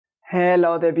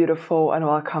Hello there, beautiful, and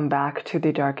welcome back to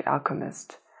the Dark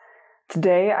Alchemist.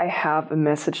 Today I have a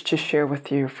message to share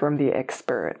with you from the Egg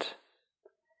Spirit.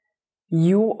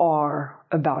 You are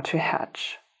about to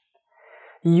hatch.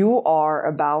 You are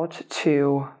about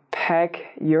to peg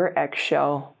your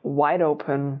eggshell wide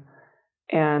open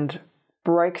and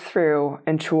break through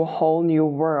into a whole new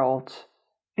world,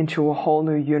 into a whole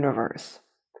new universe.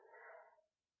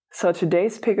 So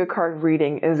today's pick a card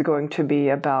reading is going to be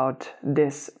about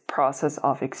this process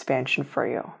of expansion for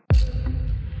you.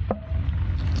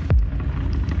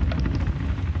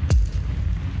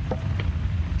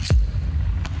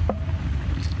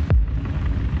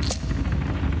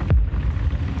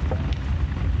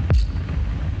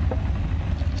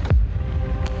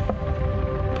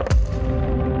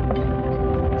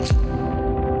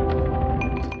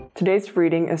 Today's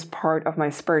reading is part of my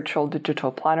spiritual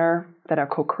digital planner that I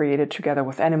co-created together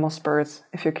with Animal Spirits.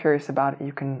 If you're curious about it,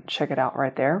 you can check it out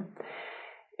right there.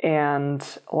 And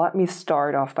let me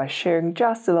start off by sharing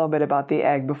just a little bit about the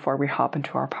egg before we hop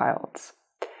into our pilots.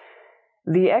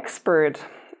 The Egg Spirit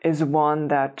is one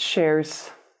that shares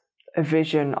a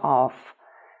vision of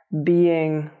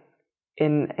being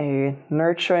in a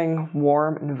nurturing,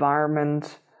 warm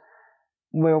environment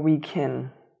where we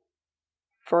can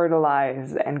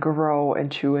fertilize and grow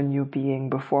into a new being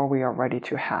before we are ready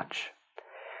to hatch.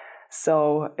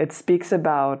 So it speaks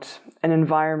about an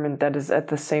environment that is at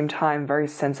the same time very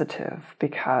sensitive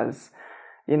because,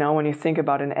 you know, when you think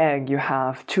about an egg, you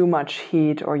have too much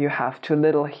heat or you have too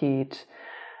little heat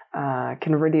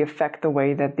can really affect the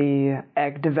way that the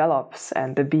egg develops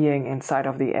and the being inside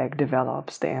of the egg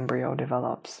develops, the embryo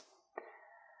develops.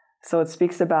 So it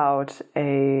speaks about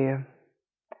a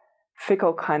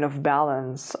fickle kind of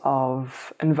balance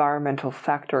of environmental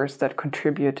factors that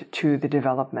contribute to the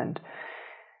development.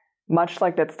 Much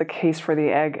like that's the case for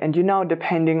the egg. And you know,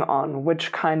 depending on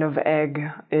which kind of egg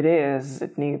it is,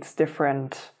 it needs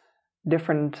different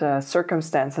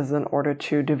circumstances in order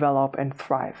to develop and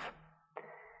thrive.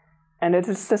 And it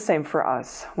is the same for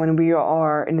us. When we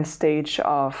are in a stage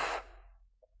of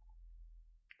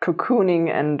cocooning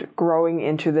and growing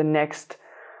into the next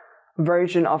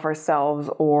version of ourselves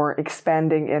or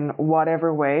expanding in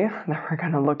whatever way that we're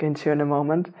going to look into in a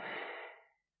moment,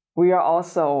 we are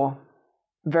also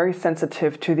very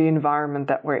sensitive to the environment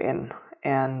that we're in,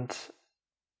 and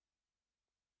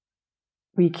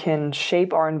we can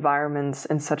shape our environments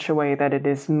in such a way that it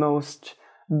is most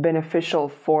beneficial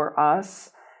for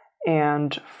us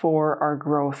and for our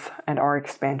growth and our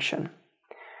expansion.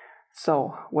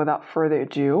 So without further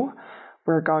ado,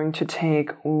 we're going to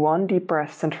take one deep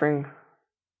breath, We're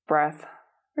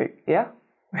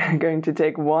going to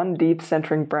take one deep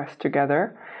centering breath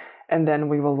together, and then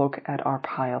we will look at our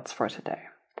pilots for today.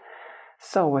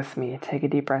 So with me, take a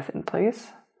deep breath in, please.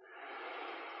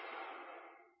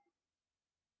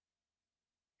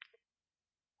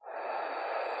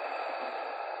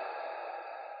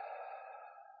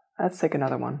 Let's take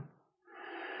another one.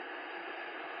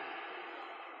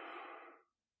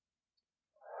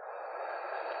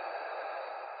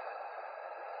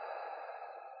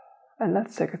 And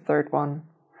let's take a third one.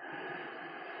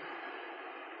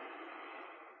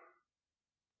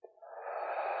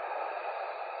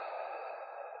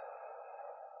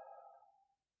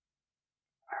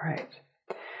 All right.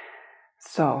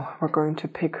 So we're going to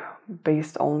pick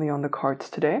based only on the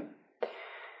cards today.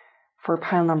 For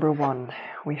pile number 1,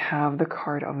 we have the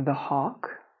card of the Hawk.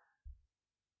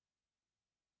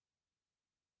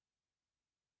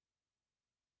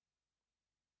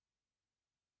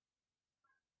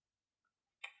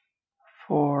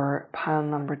 For pile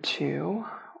number 2,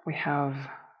 we have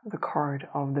the card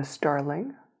of the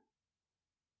Starling.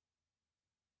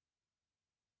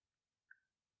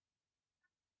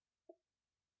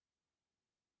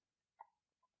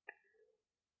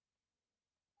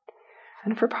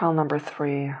 And for pile number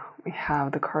 3, we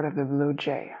have the card of the Blue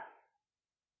Jay.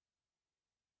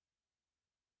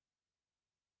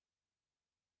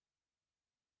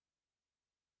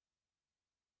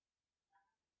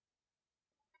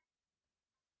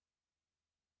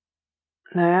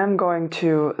 Now I'm going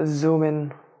to zoom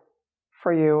in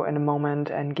for you in a moment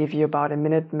and give you about a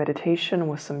minute meditation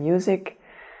with some music.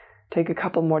 Take a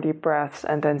couple more deep breaths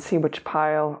and then see which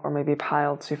pile or maybe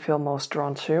piles you feel most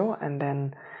drawn to, and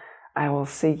then I will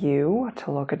see you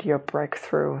to look at your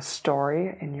breakthrough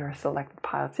story in your selected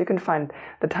piles. You can find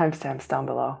the timestamps down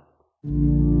below.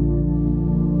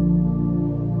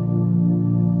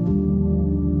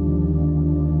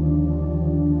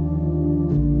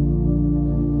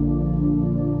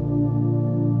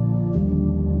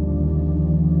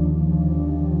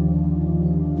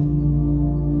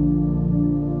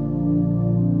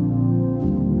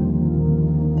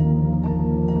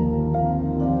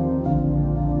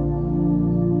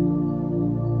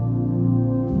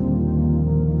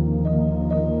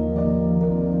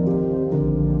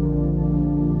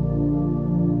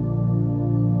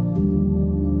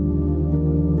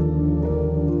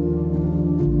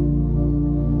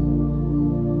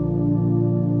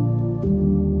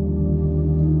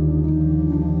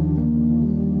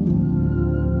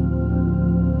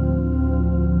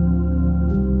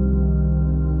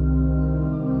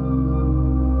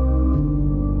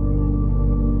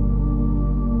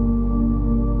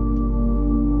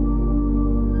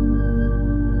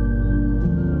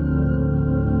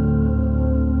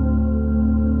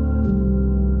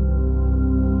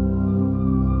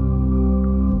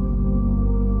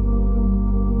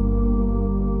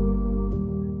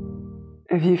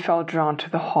 If you felt drawn to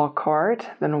the Hawk card,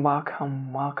 then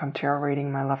welcome to our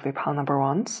reading, my lovely pal number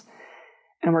ones.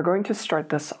 And we're going to start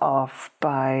this off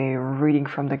by reading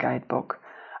from the guidebook.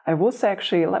 I will say,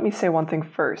 actually, let me say one thing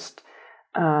first.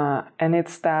 And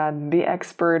it's that the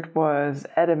expert was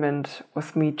adamant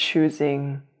with me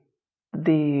choosing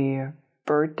the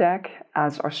bird deck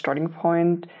as our starting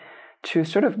point to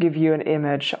sort of give you an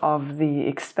image of the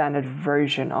expanded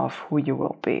version of who you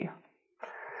will be.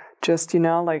 Just,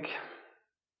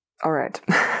 all right.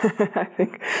 I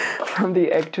think from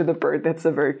the egg to the bird, that's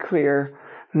a very clear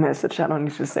message. I don't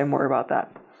need to say more about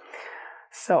that.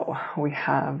 So we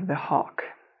have the hawk.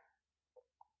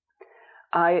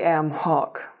 I am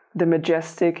Hawk, the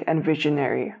majestic and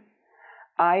visionary.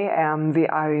 I am the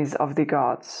eyes of the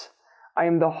gods. I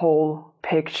am the whole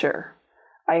picture.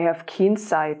 I have keen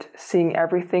sight, seeing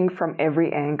everything from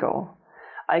every angle.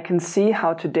 I can see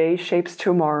how today shapes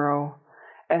tomorrow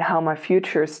and how my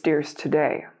future steers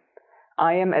today.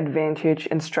 I am advantage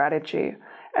in strategy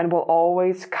and will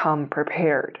always come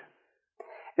prepared.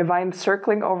 If I am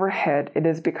circling overhead, it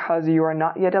is because you are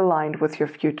not yet aligned with your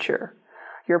future.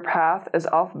 Your path is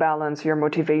off balance, your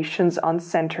motivations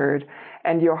uncentered,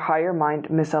 and your higher mind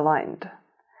misaligned.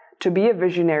 To be a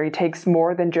visionary takes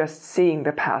more than just seeing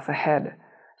the path ahead.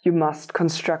 You must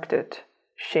construct it,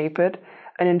 shape it,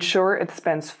 and ensure it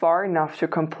spans far enough to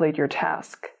complete your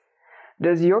task.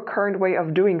 Does your current way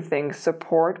of doing things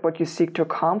support what you seek to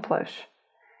accomplish?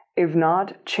 If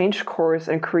not, change course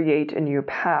and create a new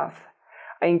path.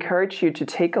 I encourage you to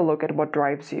take a look at what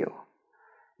drives you.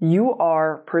 You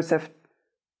are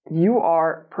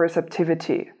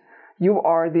perceptivity. You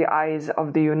are the eyes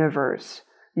of the universe.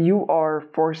 You are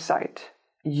foresight.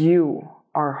 You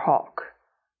are Hawk.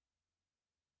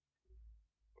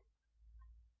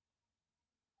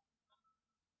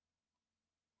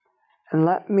 And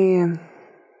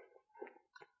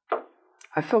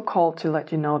I feel called to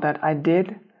let you know that I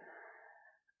did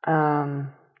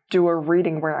do a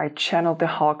reading where I channeled the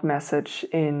Hawk message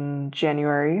in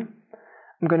January.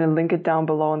 I'm going to link it down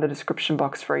below in the description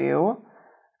box for you,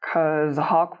 because the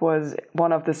Hawk is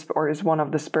one of the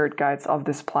spirit guides of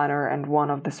this planner and one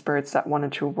of the spirits that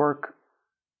wanted to work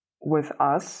with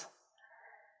us.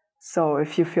 So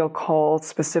if you feel called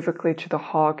specifically to the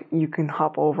Hawk, you can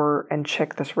hop over and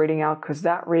check this reading out, because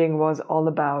that reading was all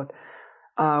about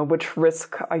which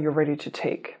risk are you ready to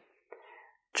take.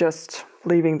 Just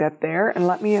leaving that there, and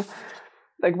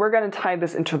we're going to tie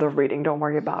this into the reading, don't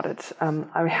worry about it.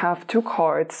 I have two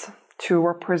cards to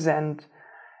represent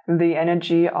the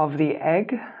energy of the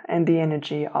egg and the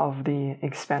energy of the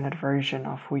expanded version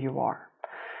of who you are.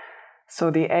 So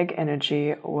the egg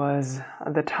energy was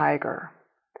the tiger,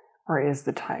 or is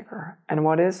the tiger. And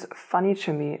what is funny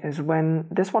to me is when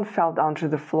this one fell down to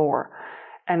the floor,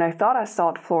 and I thought I saw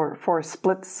it for a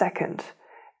split second.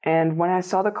 And when I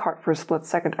saw the card for a split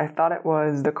second, I thought it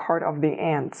was the card of the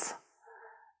ants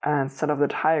instead of the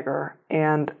tiger.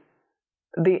 And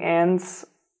the ants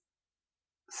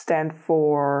stand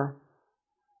for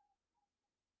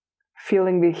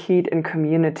feeling the heat in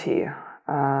community.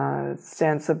 It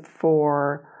stands up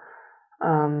for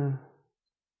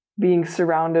being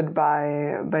surrounded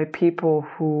by people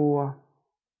who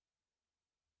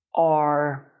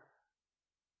are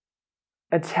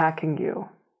attacking you.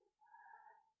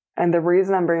 And the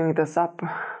reason I'm bringing this up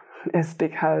is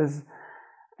because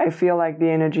I feel like the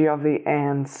energy of the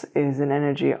ants is an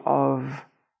energy of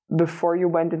before you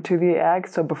went into the egg,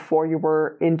 so before you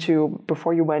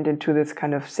went into this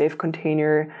kind of safe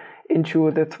container, into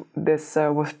this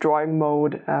withdrawing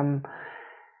mode,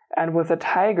 and with a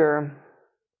tiger,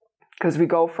 because we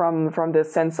go from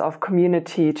this sense of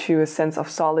community to a sense of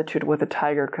solitude with a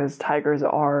tiger, because tigers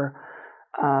are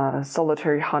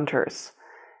solitary hunters.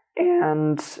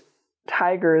 And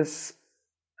tigers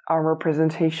are a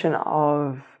representation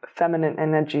of feminine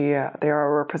energy. They are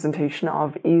a representation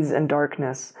of ease and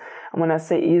darkness. And when I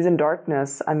say ease and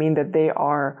darkness, I mean that they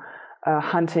are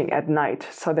hunting at night.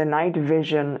 So the night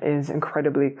vision is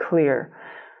incredibly clear.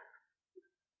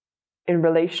 In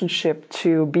relationship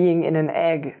to being in an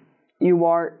egg, you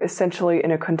are essentially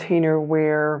in a container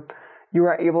where you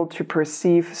are able to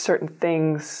perceive certain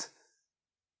things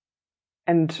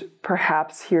and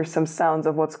perhaps hear some sounds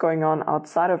of what's going on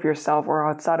outside of yourself or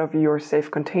outside of your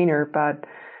safe container, but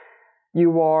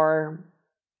you are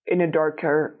in a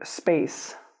darker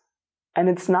space. And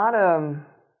it's not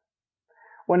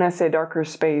when I say darker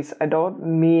space, I don't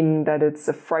mean that it's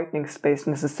a frightening space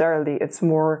necessarily. It's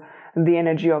more the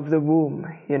energy of the womb,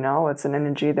 It's an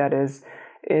energy that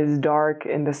is dark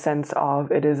in the sense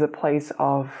of it is a place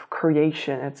of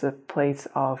creation. It's a place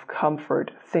of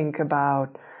comfort. Think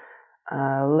about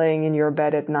laying in your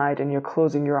bed at night and you're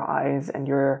closing your eyes and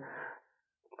you're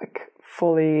like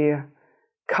fully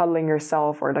cuddling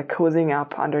yourself or like cozying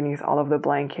up underneath all of the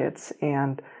blankets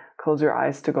and close your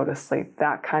eyes to go to sleep.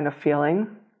 That kind of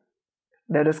feeling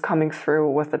that is coming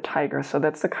through with the tiger. So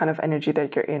that's the kind of energy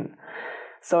that you're in.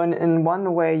 So in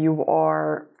one way, you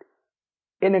are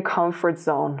in a comfort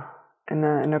zone, in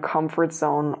a comfort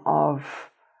zone of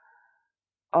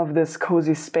this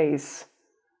cozy space,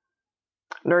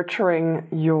 nurturing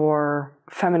your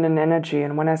feminine energy.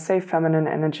 And when I say feminine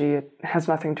energy, it has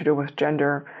nothing to do with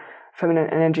gender. Feminine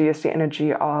energy is the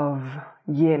energy of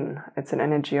yin. It's an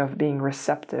energy of being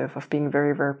receptive, of being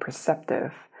very, very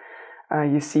perceptive.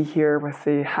 You see here with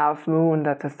the half moon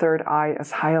that the third eye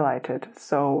is highlighted.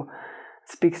 So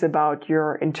it speaks about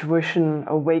your intuition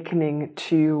awakening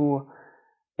to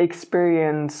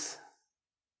experience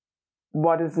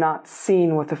what is not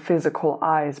seen with the physical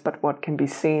eyes, but what can be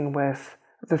seen with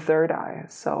the third eye.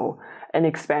 So an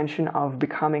expansion of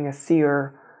becoming a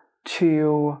seer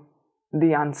to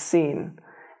the unseen.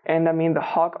 And I mean, the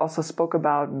hawk also spoke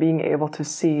about being able to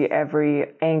see every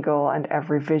angle and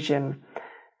every vision,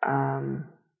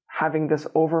 having this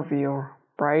overview,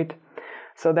 right?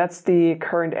 So that's the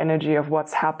current energy of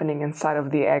what's happening inside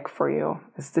of the egg for you.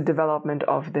 It's the development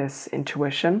of this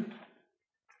intuition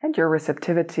and your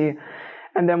receptivity.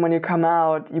 And then when you come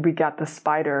out, we got the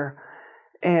spider.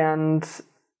 And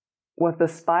with the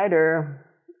spider,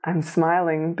 I'm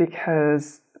smiling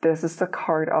because this is the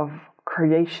card of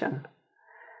creation.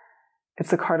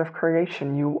 It's a card of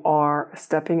creation. You are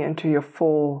stepping into your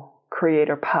full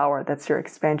creator power. That's your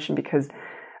expansion. Because,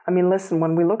 I mean, listen,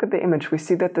 when we look at the image, we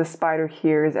see that the spider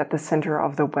here is at the center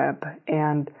of the web.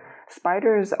 And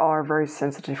spiders are very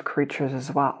sensitive creatures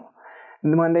as well.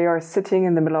 And when they are sitting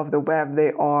in the middle of the web,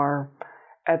 they are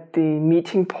at the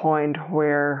meeting point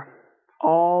where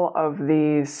all of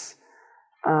these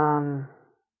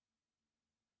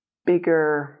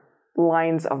bigger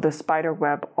lines of the spider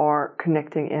web are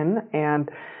connecting in, and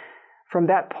from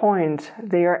that point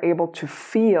they are able to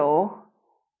feel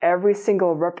every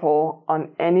single ripple on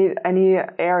any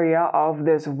area of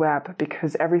this web,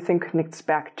 because everything connects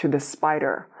back to the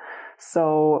spider.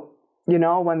 So you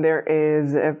know, when there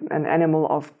is an animal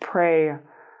of prey,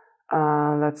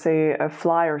 let's say a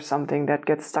fly or something that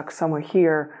gets stuck somewhere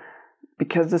here,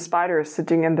 because the spider is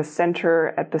sitting in the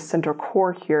center, at the center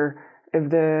core here, if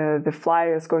the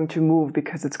fly is going to move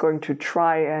because it's going to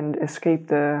try and escape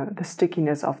the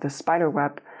stickiness of the spider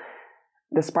web,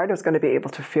 the spider is going to be able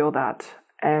to feel that.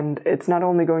 And it's not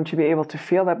only going to be able to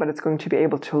feel that, but it's going to be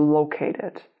able to locate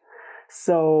it.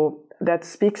 So that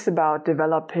speaks about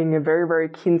developing a very, very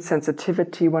keen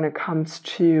sensitivity when it comes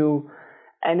to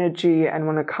energy and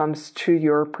when it comes to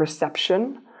your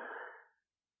perception.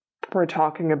 We're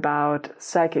talking about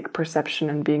psychic perception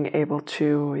and being able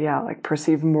to,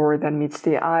 perceive more than meets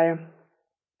the eye.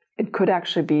 It could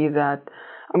actually be that,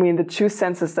 I mean, the two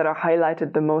senses that are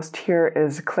highlighted the most here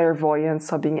is clairvoyance,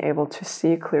 so being able to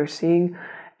see, clear seeing,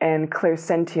 and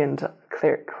clairsentience,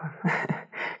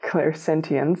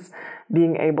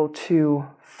 being able to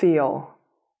feel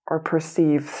or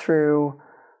perceive through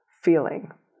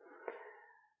feeling.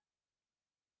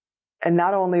 And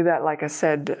not only that, like I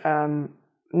said,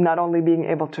 not only being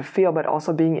able to feel, but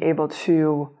also being able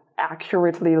to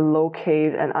accurately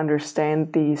locate and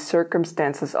understand the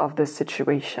circumstances of this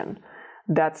situation.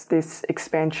 That's this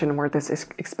expansion, where this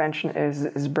expansion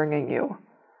is bringing you.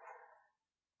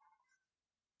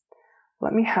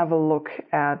 Let me have a look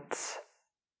at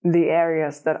the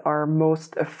areas that are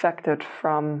most affected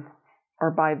from or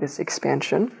by this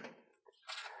expansion.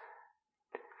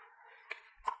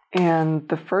 And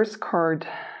the first card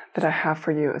that I have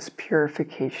for you is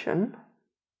purification.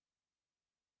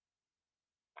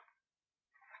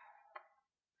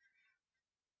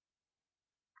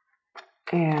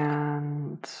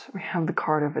 And we have the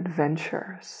card of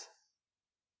adventures.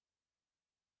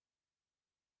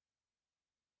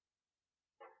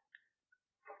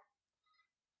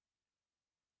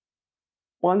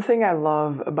 One thing I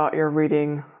love about your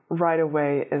reading right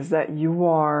away is that you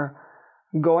are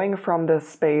going from this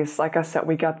space. Like I said,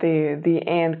 we got the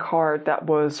ant card that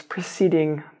was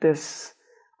preceding this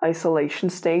isolation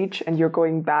stage, and you're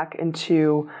going back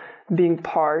into being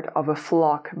part of a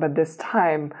flock. But this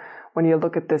time, when you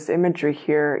look at this imagery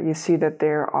here, you see that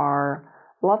there are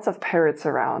lots of parrots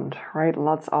around, right?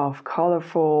 Lots of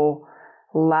colorful,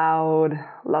 loud-spoken,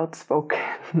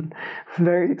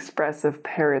 very expressive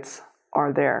parrots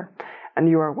are there, and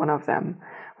you are one of them,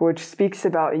 which speaks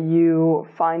about you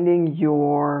finding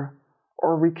or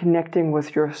reconnecting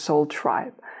with your soul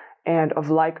tribe and of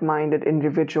like-minded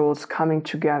individuals coming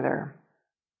together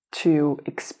to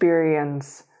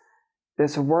experience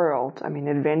this world. I mean,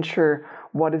 adventure,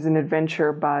 what is an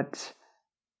adventure but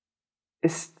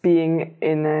is being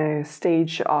in a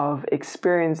stage of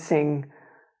experiencing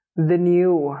the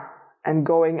new and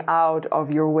going out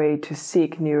of your way to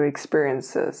seek new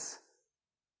experiences,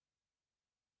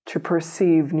 to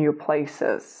perceive new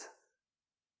places.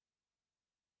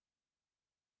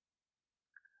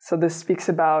 So this speaks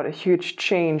about a huge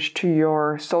change to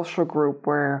your social group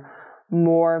where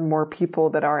more and more people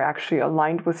that are actually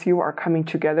aligned with you are coming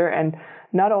together, and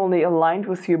not only aligned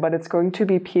with you, but it's going to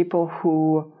be people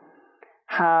who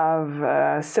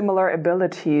have similar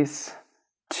abilities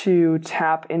to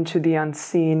tap into the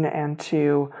unseen and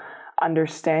to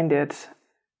understand it.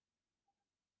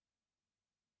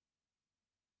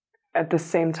 At the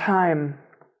same time,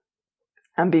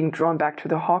 I'm being drawn back to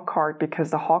the Hawk card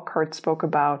because the Hawk card spoke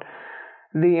about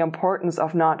the importance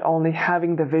of not only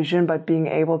having the vision, but being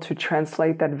able to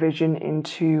translate that vision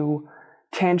into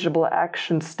tangible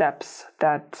action steps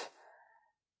that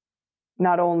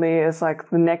not only is like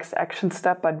the next action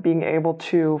step, but being able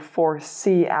to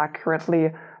foresee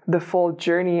accurately the full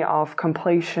journey of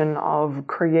completion of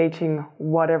creating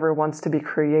whatever wants to be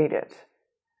created.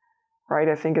 Right?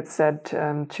 I think it said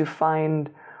to find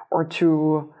or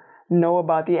to know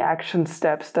about the action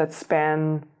steps that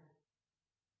span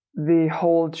the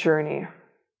whole journey.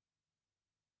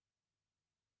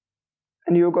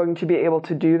 And you're going to be able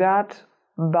to do that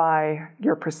by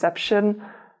your perception.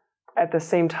 At the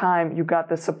same time, you got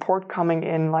the support coming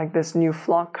in, like this new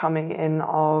flock coming in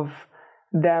of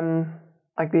them,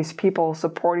 like these people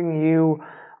supporting you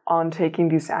on taking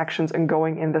these actions and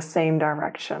going in the same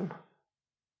direction.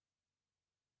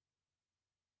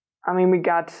 I mean, we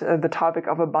got the topic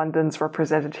of abundance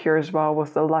represented here as well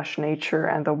with the lush nature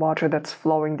and the water that's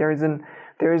flowing. There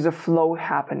is a flow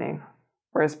happening,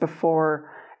 whereas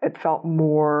before it felt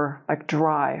more like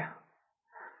dry.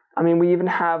 I mean, we even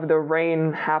have the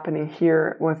rain happening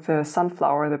here with the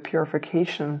sunflower, the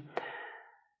purification.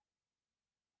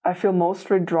 I feel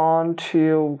mostly drawn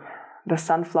to the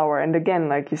sunflower. And again,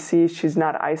 like you see, she's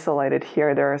not isolated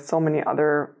here. There are so many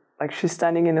other, like she's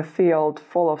standing in a field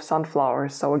full of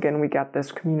sunflowers. So again, we got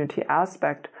this community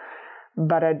aspect.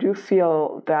 But I do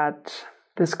feel that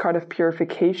this card of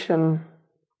purification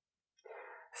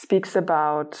speaks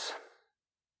about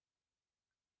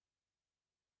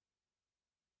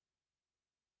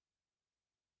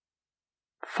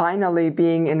finally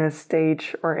being in a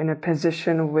stage or in a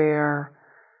position where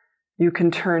you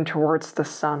can turn towards the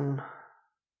sun.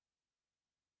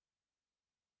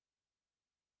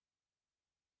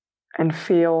 And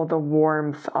feel the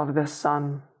warmth of the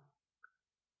sun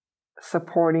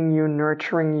supporting you,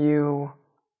 nurturing you,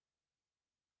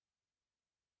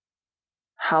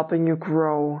 helping you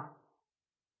grow.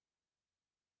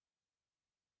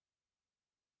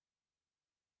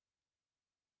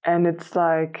 And it's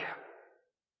like,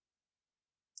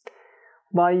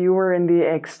 while you were in the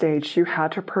egg stage, you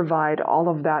had to provide all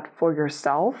of that for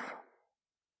yourself.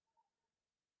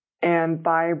 And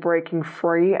by breaking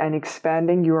free and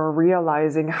expanding, you are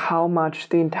realizing how much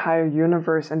the entire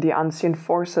universe and the unseen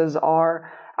forces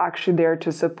are actually there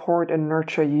to support and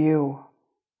nurture you.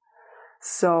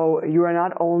 So you are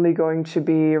not only going to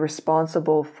be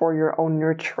responsible for your own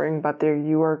nurturing, but there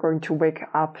you are going to wake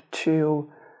up to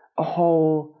a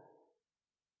whole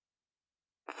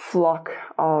flock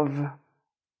of,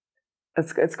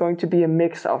 it's going to be a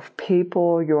mix of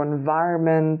people, your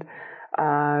environment,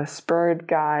 spirit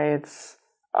guides,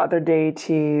 other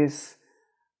deities,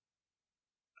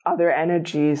 other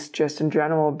energies, just in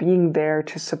general, being there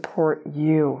to support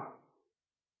you.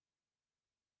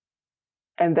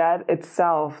 And that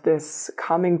itself, this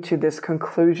coming to this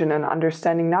conclusion and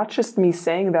understanding, not just me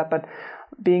saying that, but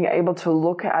being able to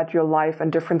look at your life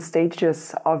and different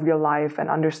stages of your life and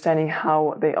understanding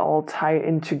how they all tie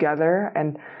in together,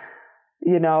 and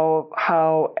you know,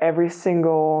 how every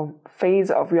single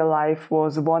phase of your life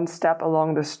was one step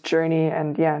along this journey,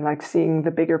 and yeah, like seeing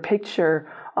the bigger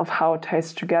picture of how it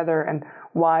ties together and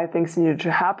why things needed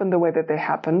to happen the way that they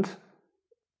happened.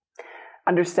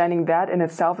 Understanding that in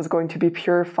itself is going to be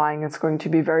purifying. It's going to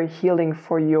be very healing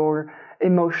for your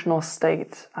emotional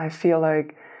state. I feel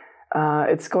like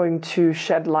it's going to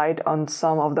shed light on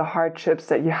some of the hardships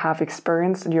that you have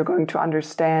experienced, and you're going to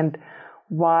understand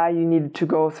why you needed to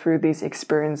go through these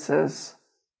experiences.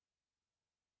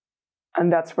 And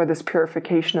that's where this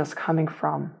purification is coming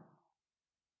from.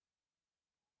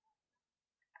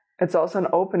 It's also an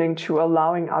opening to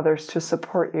allowing others to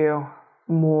support you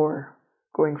more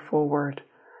going forward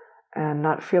and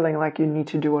not feeling like you need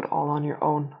to do it all on your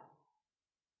own.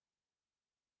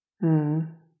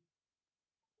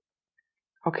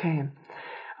 Okay,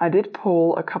 I did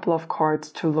pull a couple of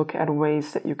cards to look at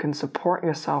ways that you can support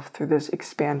yourself through this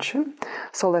expansion.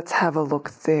 So let's have a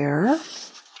look there.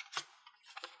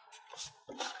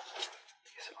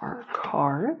 These are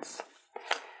cards.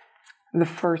 The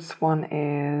first one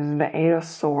is the Eight of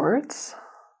Swords.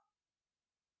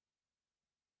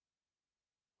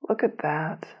 Look at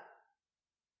that.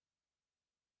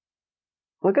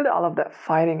 Look at all of that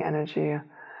fighting energy. I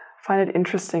find it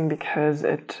interesting because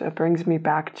it brings me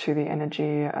back to the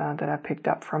energy that I picked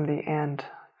up from the end,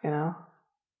 you know?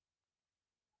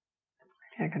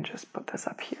 Maybe I can just put this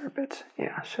up here a bit.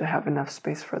 Yeah, I should have enough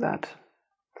space for that.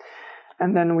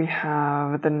 And then we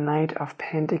have the Knight of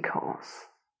Pentacles.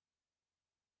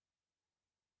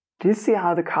 Do you see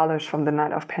how the colors from the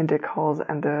Knight of Pentacles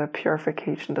and the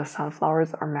Purification, the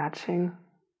sunflowers, are matching?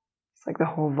 It's like the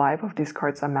whole vibe of these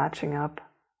cards are matching up.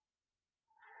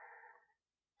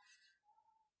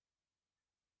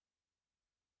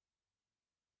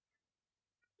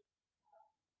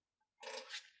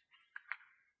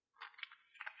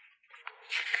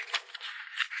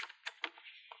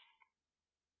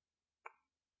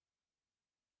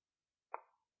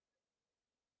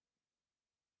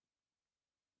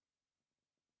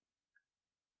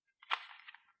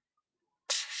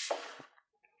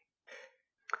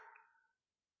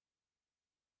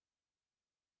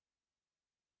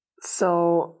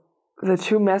 So the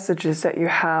two messages that you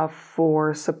have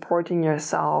for supporting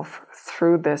yourself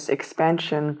through this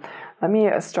expansion, let me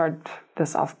start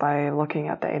this off by looking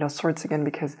at the Eight of Swords again,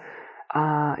 because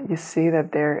you see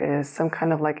that there is some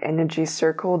kind of like energy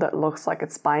circle that looks like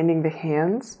it's binding the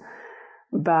hands.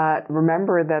 But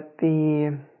remember that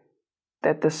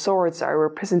the swords are a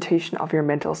representation of your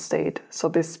mental state. So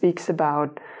this speaks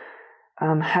about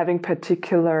having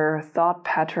particular thought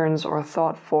patterns or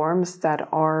thought forms that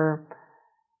are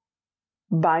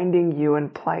binding you in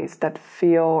place, that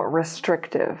feel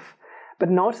restrictive. But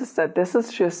notice that this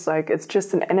is just like, it's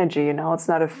just an energy, you know, it's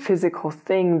not a physical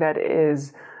thing that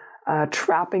is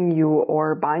trapping you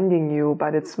or binding you,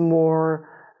 but it's more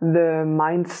the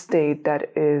mind state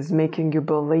that is making you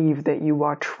believe that you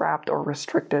are trapped or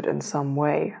restricted in some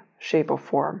way, shape, or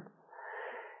form.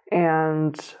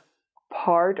 And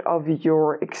part of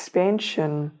your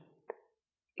expansion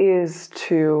is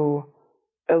to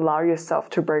allow yourself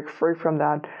to break free from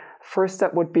that. First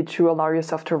step would be to allow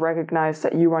yourself to recognize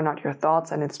that you are not your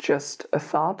thoughts and it's just a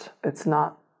thought. It's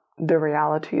not the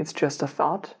reality, it's just a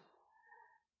thought.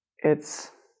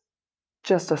 It's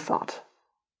just a thought.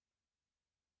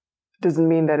 Doesn't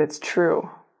mean that it's true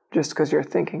just because you're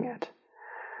thinking it.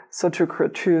 So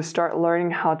to start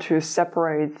learning how to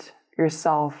separate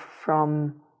yourself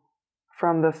from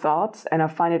the thoughts, and I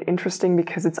find it interesting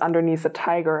because it's underneath the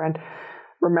tiger. And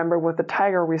remember, with the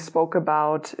tiger, we spoke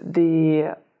about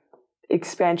the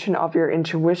expansion of your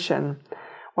intuition.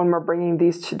 When we're bringing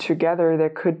these two together, there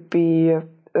could be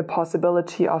a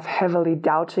possibility of heavily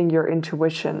doubting your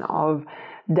intuition, of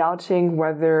doubting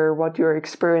whether what you're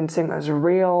experiencing is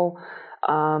real,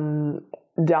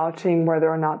 doubting whether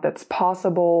or not that's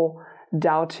possible,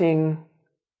 doubting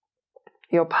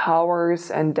your powers,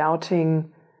 and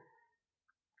doubting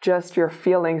just your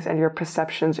feelings and your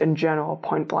perceptions in general,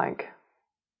 point blank.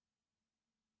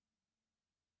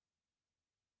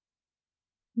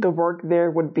 The work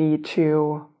there would be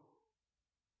to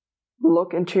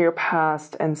look into your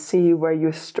past and see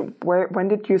when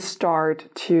did you start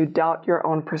to doubt your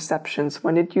own perceptions?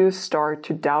 When did you start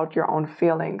to doubt your own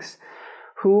feelings?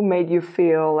 Who made you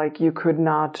feel like you could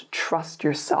not trust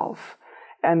yourself?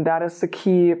 And that is the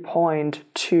key point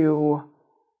to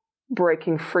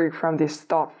breaking free from these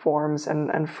thought forms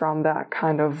and from that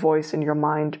kind of voice in your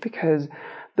mind, because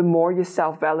the more you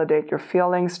self-validate your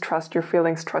feelings, trust your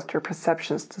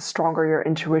perceptions, the stronger your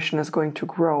intuition is going to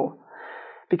grow.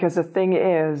 Because the thing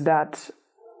is that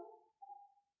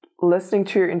listening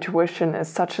to your intuition is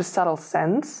such a subtle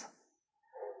sense,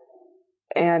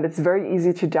 and it's very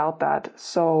easy to doubt that.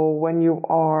 So when you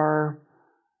are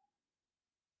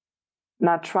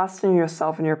not trusting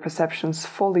yourself and your perceptions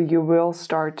fully, you will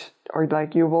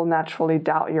you will naturally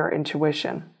doubt your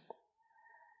intuition.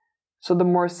 So the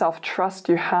more self-trust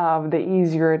you have, the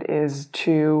easier it is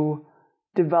to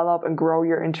develop and grow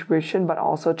your intuition, but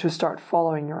also to start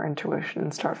following your intuition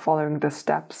and start following the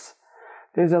steps.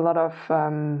 There's a lot of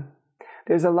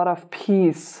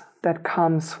peace that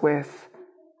comes with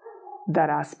that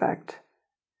aspect.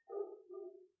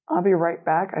 I'll be right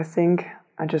back. I think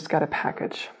I just got a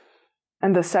package.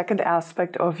 And the second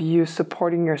aspect of you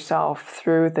supporting yourself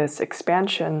through this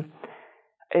expansion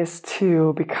is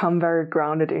to become very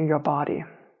grounded in your body.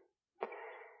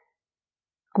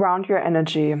 Ground your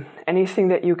energy. Anything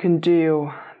that you can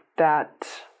do that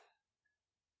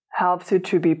helps you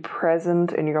to be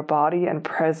present in your body and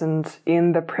present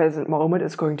in the present moment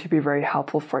is going to be very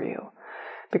helpful for you.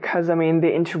 Because, I mean,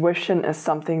 the intuition is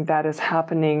something that is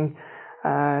happening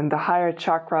in the higher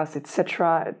chakras,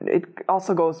 etc. It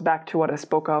also goes back to what I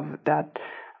spoke of, that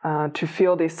to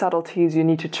feel these subtleties, you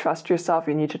need to trust yourself,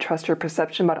 you need to trust your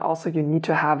perception, but also you need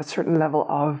to have a certain level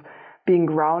of being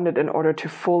grounded in order to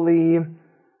fully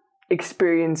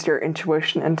experience your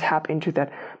intuition and tap into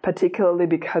that, particularly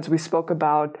because we spoke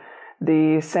about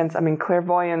the sense, I mean,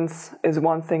 clairvoyance is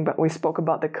one thing, but we spoke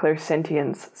about the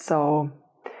clairsentience. So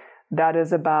that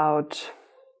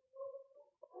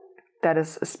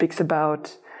speaks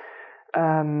about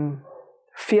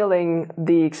feeling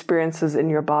the experiences in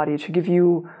your body. To give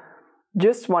you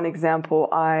just one example,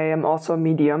 I am also a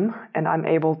medium, and I'm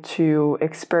able to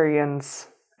experience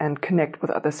and connect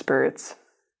with other spirits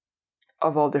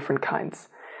of all different kinds.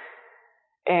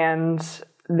 And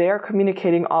they're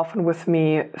communicating often with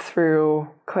me through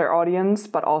clairaudience,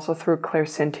 but also through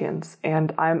clairsentience.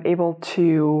 And I'm able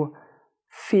to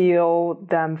feel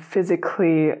them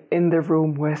physically in the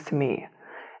room with me.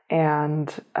 And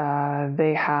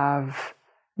they have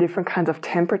different kinds of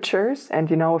temperatures. And,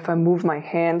 you know, if I move my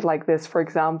hand like this, for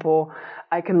example,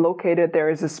 I can locate it. There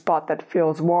is a spot that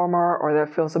feels warmer or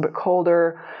that feels a bit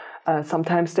colder.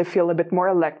 Sometimes they feel a bit more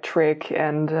electric,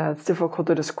 and it's difficult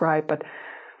to describe, but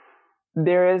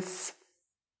there is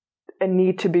a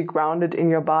need to be grounded in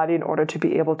your body in order to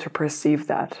be able to perceive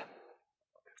that.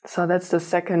 So that's the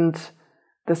second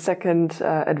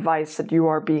advice that you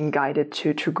are being guided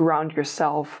to ground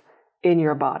yourself in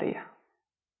your body,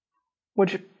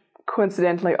 which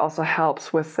coincidentally also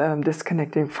helps with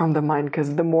disconnecting from the mind,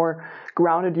 because the more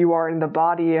grounded you are in the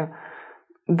body,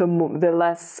 the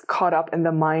less caught up in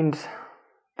the mind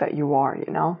that you are,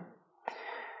 you know?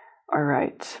 All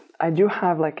right. I do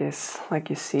have, like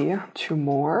you see, 2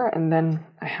 more, and then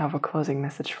I have a closing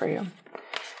message for you.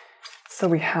 So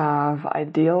we have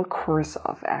ideal course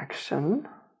of action.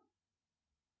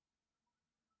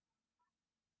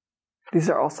 These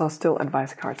are also still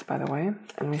advice cards, by the way.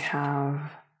 And we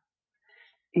have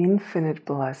infinite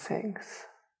blessings.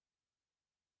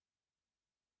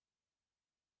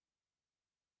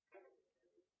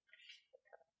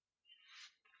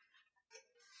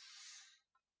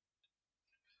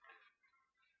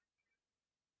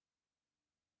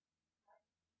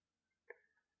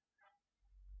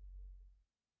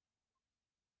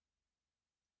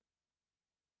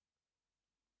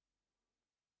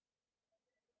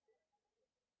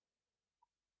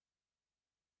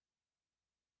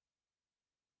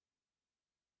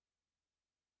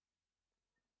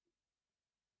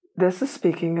 This is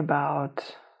speaking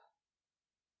about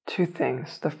 2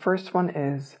 things. The first one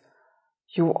is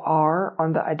you are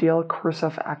on the ideal course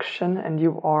of action, and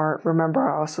you are, remember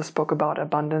I also spoke about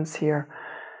abundance here,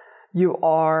 you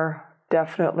are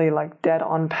definitely like dead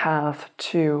on path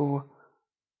to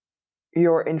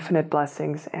your infinite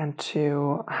blessings and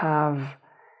to have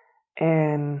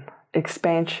an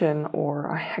expansion,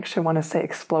 or I actually want to say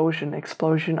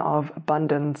explosion of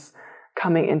abundance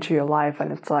coming into your life.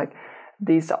 And it's like,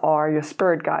 these are your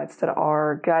spirit guides that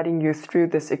are guiding you through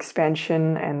this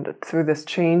expansion and through this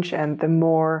change. And the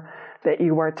more that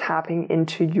you are tapping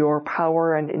into your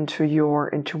power and into your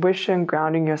intuition,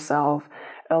 grounding yourself,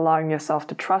 allowing yourself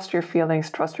to trust your feelings,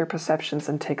 trust your perceptions,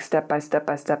 and take step by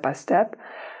step,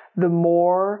 the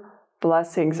more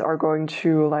blessings are going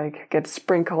to like get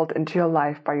sprinkled into your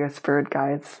life by your spirit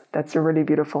guides. That's a really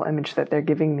beautiful image that they're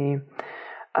giving me.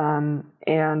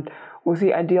 And with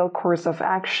the ideal course of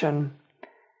action,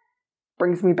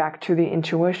 brings me back to the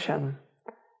intuition.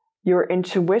 Your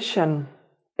intuition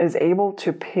is able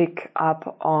to pick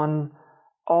up on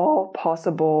all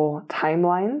possible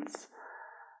timelines,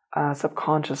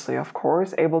 subconsciously, of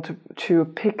course, able to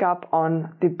pick up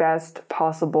on the best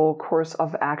possible course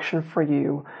of action for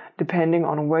you, depending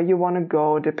on where you want to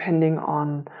go, depending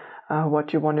on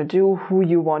what you want to do, who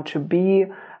you want to be,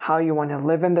 how you want to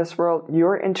live in this world.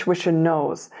 Your intuition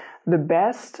knows the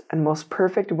best and most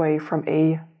perfect way from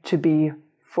A to B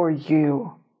for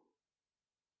you.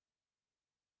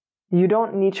 You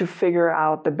don't need to figure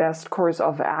out the best course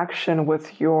of action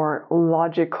with your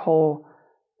logical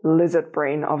lizard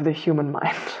brain of the human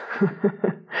mind.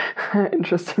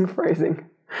 Interesting phrasing.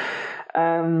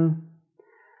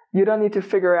 You don't need to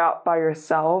figure out by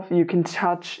yourself. You can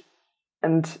touch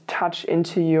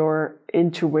into your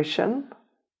intuition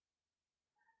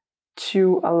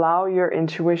to allow your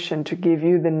intuition to give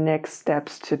you the next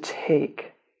steps to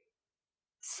take.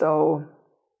 So,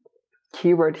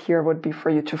 keyword here would be for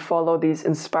you to follow these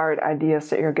inspired ideas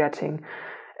that you're getting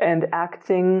and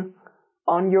acting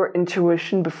on your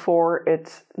intuition before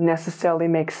it necessarily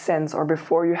makes sense or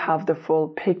before you have the full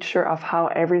picture of how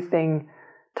everything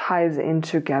ties in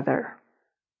together.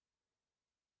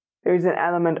 There's an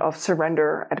element of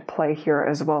surrender at play here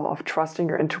as well, of trusting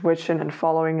your intuition and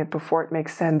following it before it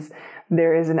makes sense.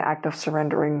 There is an act of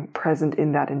surrendering present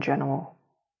in that in general.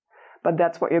 But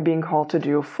that's what you're being called to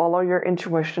do. Follow your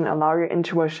intuition, allow your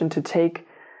intuition to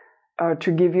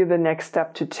to give you the next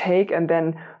step to take, and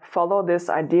then follow this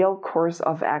ideal course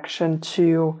of action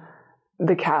to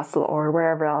the castle or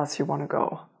wherever else you want to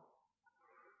go.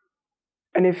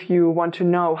 And if you want to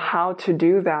know how to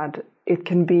do that, it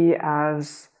can be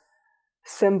as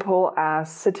simple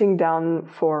as sitting down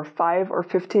for 5 or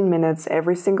 15 minutes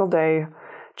every single day,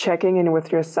 checking in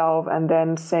with yourself and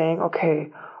then saying, okay,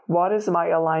 what is my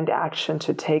aligned action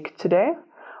to take today?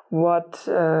 What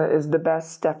is the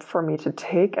best step for me to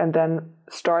take? And then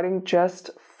starting just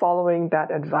following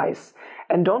that advice.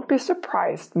 And don't be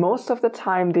surprised. Most of the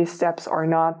time, these steps are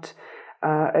not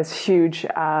as huge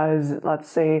as, let's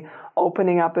say,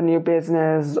 opening up a new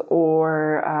business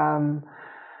or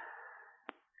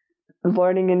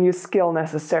learning a new skill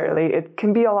necessarily. It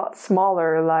can be a lot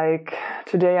smaller, like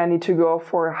today I need to go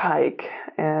for a hike.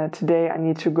 Today I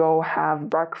need to go have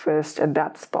breakfast at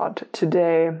that spot.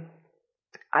 Today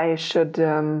I should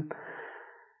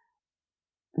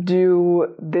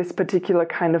do this particular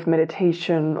kind of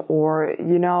meditation, or,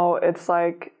 it's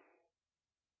like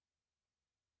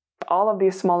all of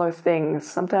these smaller things.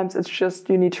 Sometimes it's just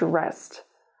you need to rest.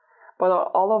 But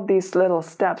all of these little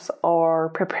steps are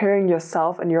preparing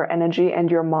yourself and your energy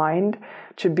and your mind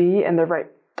to be in the right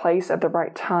place at the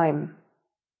right time.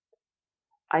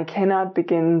 I cannot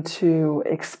begin to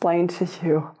explain to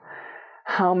you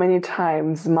how many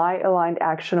times my aligned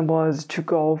action was to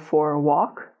go for a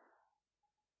walk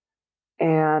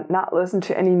and not listen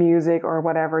to any music or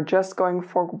whatever, just going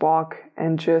for a walk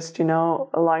and just,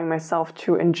 allowing myself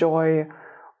to enjoy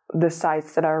the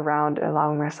sights that are around,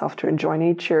 allowing myself to enjoy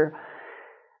nature.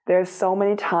 There's so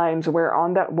many times where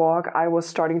on that walk I was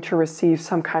starting to receive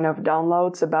some kind of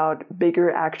downloads about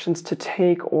bigger actions to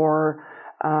take or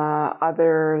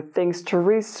other things to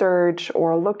research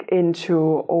or look into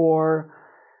or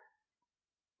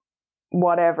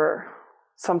whatever.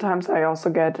 Sometimes I also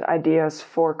get ideas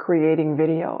for creating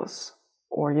videos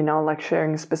or, like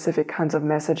sharing specific kinds of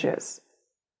messages.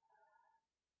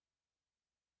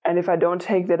 And if I don't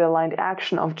take that aligned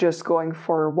action of just going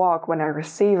for a walk when I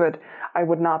receive it, I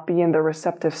would not be in the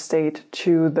receptive state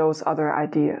to those other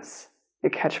ideas.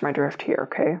 You catch my drift here,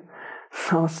 okay?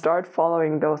 So start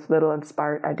following those little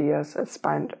inspired ideas,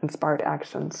 inspired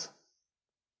actions.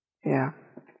 Yeah.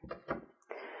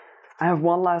 I have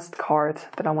one last card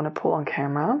that I want to pull on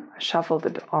camera. I shuffled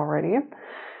it already.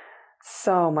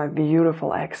 So, my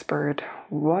beautiful expert,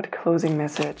 what closing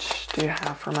message do you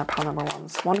have for my pile number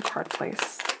ones? One card,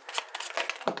 please.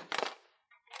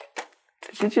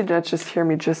 Did you just hear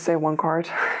me just say one card?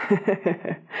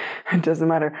 It doesn't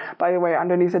matter. By the way,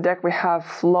 underneath the deck we have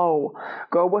flow.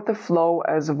 Go with the flow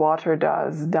as water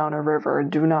does down a river.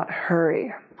 Do not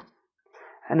hurry.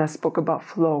 And I spoke about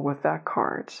flow with that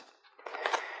card.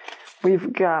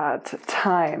 We've got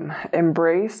time.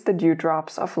 Embrace the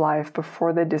dewdrops of life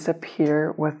before they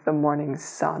disappear with the morning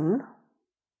sun.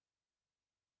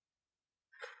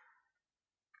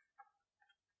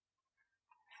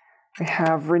 We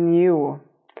have renew.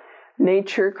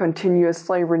 Nature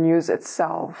continuously renews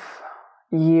itself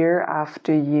year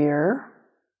after year.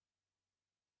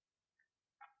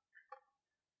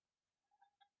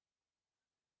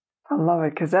 I love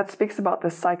it because that speaks about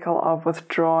the cycle of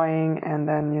withdrawing and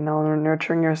then,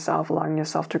 nurturing yourself, allowing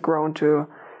yourself to grow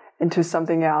into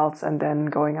something else and then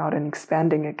going out and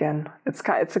expanding again. It's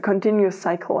a continuous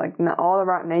cycle, like all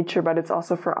around nature, but it's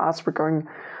also for us.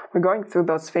 We're going through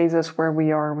those phases where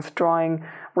we are withdrawing,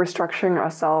 restructuring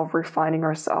ourselves, refining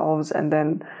ourselves, and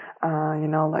then,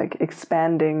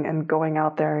 expanding and going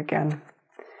out there again.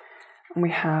 And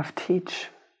we have teach.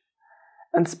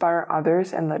 Inspire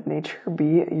others and let nature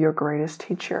be your greatest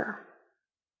teacher.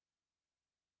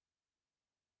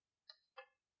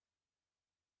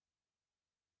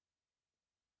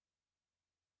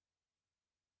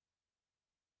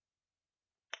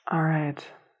 All right.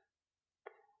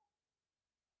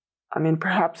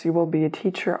 Perhaps you will be a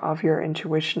teacher of your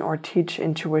intuition or teach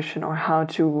intuition or how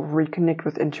to reconnect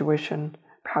with intuition.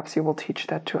 Perhaps you will teach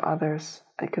that to others.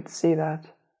 I could see that.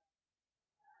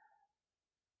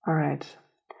 All right.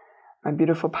 My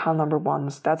beautiful pile number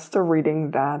ones. That's the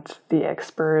reading that the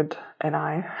expert and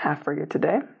I have for you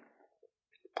today.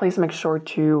 Please make sure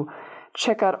to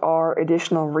check out our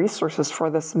additional resources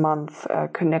for this month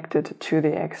connected to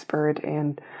the expert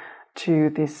and to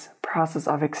this process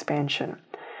of expansion.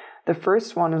 The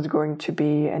first one is going to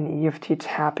be an EFT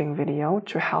tapping video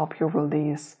to help you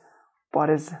release what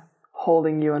is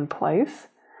holding you in place.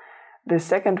 The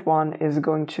second one is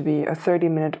going to be a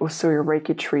 30-minute Usui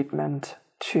Reiki treatment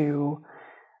to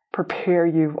prepare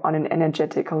you on an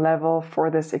energetic level for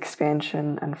this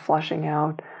expansion and flushing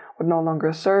out what no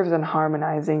longer serves and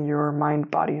harmonizing your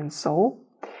mind, body, and soul.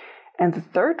 And the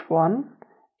third one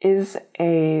is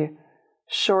a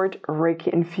short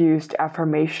Reiki-infused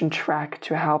affirmation track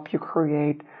to help you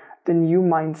create the new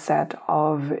mindset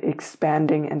of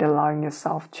expanding and allowing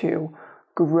yourself to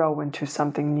grow into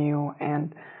something new,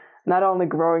 and not only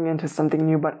growing into something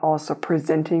new, but also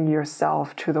presenting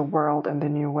yourself to the world in the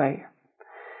new way.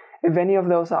 If any of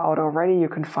those are out already, you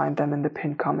can find them in the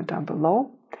pinned comment down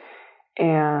below.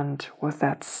 And with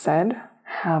that said,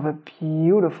 have a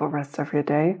beautiful rest of your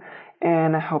day,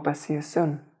 and I hope I see you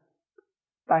soon.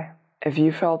 Bye. If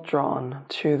you felt drawn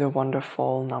to the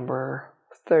wonderful number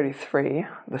 33,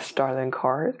 the Starling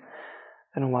card,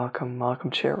 then welcome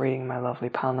to your reading, my lovely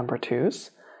pile number 2s.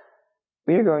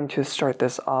 We are going to start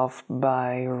this off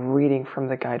by reading from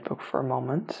the guidebook for a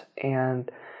moment, and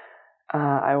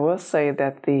I will say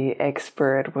that the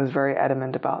expert was very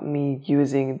adamant about me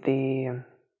using the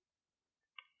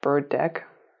bird deck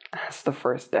as the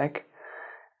first deck,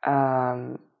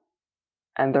 and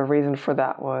the reason for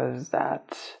that was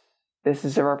that this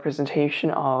is a representation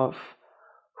of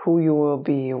who you will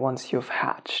be once you've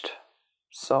hatched.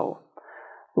 So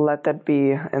let that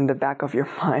be in the back of your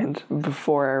mind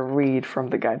before I read from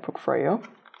the guidebook for you.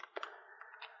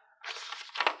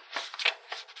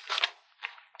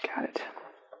 Got it.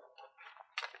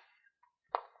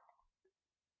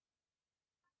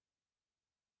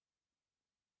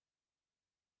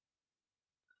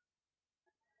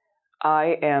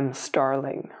 I am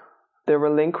Starling, the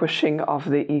relinquishing of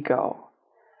the ego.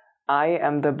 I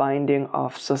am the binding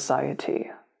of society.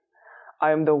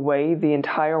 I am the way the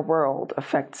entire world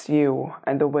affects you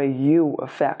and the way you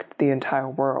affect the entire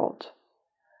world.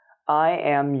 I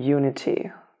am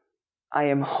unity. I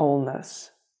am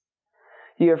wholeness.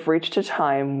 You have reached a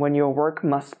time when your work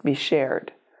must be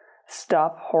shared.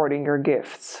 Stop hoarding your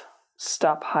gifts.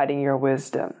 Stop hiding your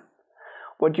wisdom.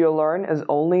 What you learn is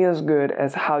only as good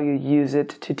as how you use it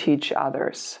to teach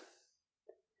others.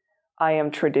 I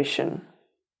am tradition.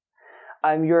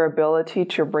 I am your ability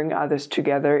to bring others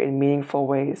together in meaningful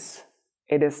ways.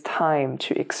 It is time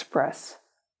to express.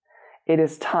 It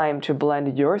is time to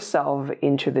blend yourself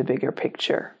into the bigger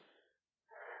picture.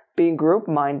 Being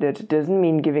group-minded doesn't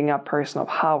mean giving up personal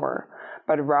power,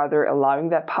 but rather allowing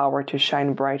that power to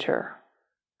shine brighter.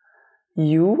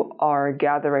 You are a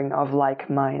gathering of like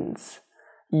minds.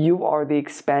 You are the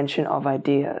expansion of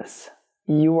ideas.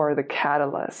 You are the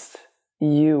catalyst.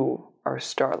 You are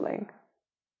Starling.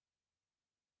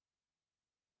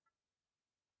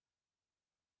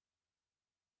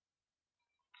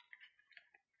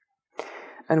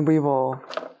 And we will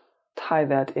tie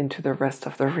that into the rest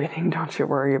of the reading. Don't you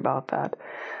worry about that.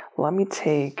 Let me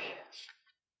take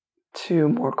 2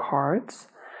 more cards.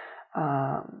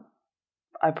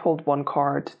 I pulled one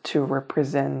card to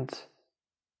represent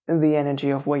the energy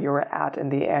of where you're at in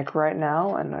the egg right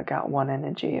now, and I got one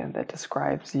energy that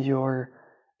describes your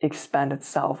expanded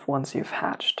self once you've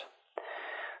hatched.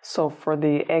 So for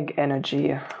the egg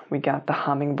energy, we got the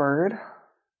hummingbird.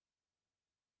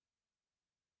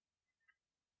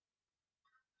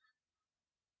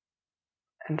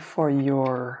 And for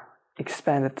your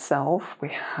expanded self, we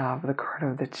have the card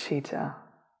of the cheetah.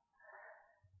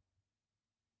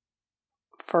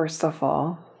 First of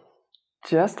all,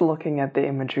 just looking at the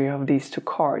imagery of these 2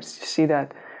 cards, you see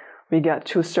that we got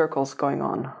 2 circles going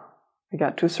on. We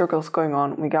got 2 circles going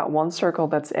on. We got one circle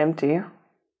that's empty,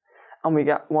 and we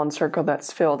got one circle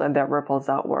that's filled and that ripples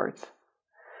outwards.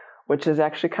 Which is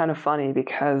actually kind of funny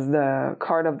because the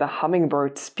card of the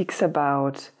hummingbird speaks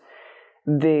about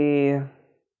the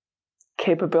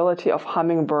capability of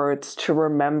hummingbirds to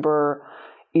remember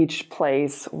each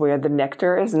place where the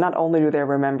nectar is. Not only do they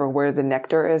remember where the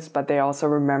nectar is, but they also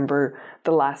remember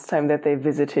the last time that they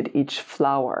visited each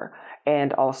flower,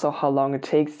 and also how long it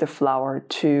takes the flower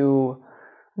to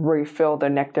refill the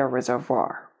nectar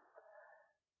reservoir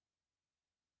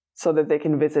so that they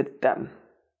can visit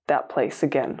that place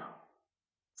again.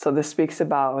 So this speaks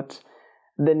about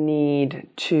the need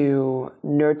to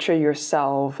nurture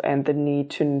yourself and the need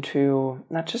to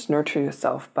not just nurture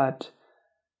yourself, but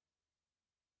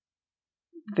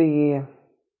the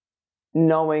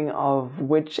knowing of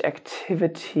which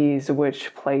activities,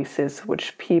 which places,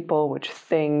 which people, which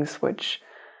things, which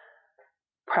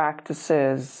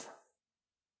practices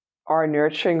are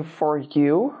nurturing for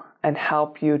you and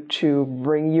help you to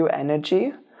bring you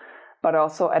energy, but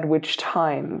also at which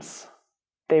times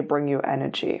they bring you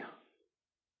energy.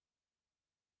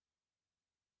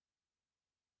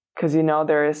 Because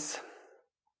there is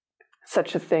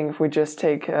such a thing. If we just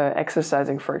take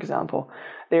exercising, for example,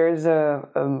 there is a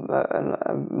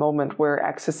moment where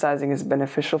exercising is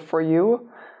beneficial for you.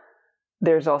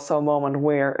 There's also a moment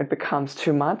where it becomes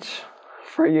too much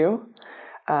for you.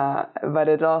 But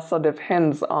it also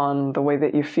depends on the way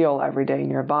that you feel every day in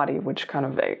your body, which kind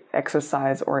of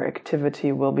exercise or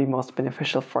activity will be most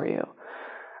beneficial for you,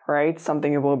 right?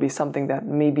 It will be something that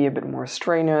may be a bit more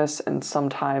strenuous, and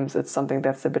sometimes it's something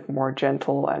that's a bit more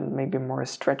gentle and maybe more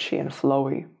stretchy and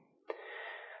flowy.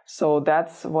 So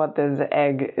that's what this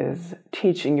egg is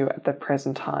teaching you at the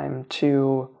present time,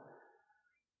 to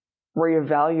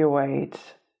reevaluate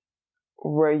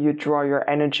where you draw your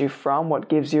energy from, what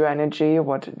gives you energy,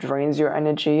 what drains your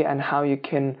energy, and how you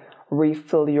can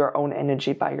refill your own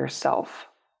energy by yourself,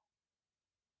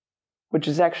 which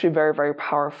is actually very, very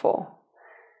powerful.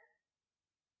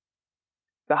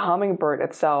 The hummingbird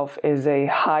itself is a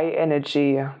high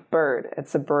energy bird.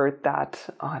 It's a bird that,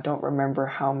 I don't remember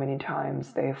how many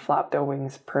times they flap their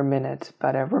wings per minute,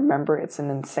 but I remember it's an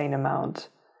insane amount.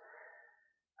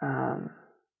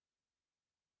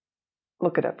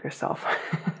 Look it up yourself.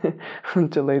 I'm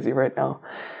too lazy right now.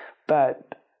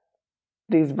 But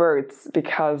these birds,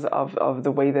 because of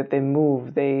the way that they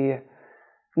move, they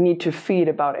need to feed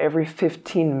about every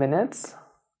 15 minutes.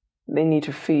 They need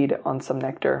to feed on some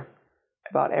nectar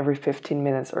about every 15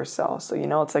 minutes or so. So,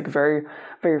 it's like very,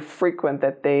 very frequent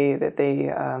that they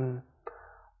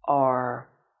are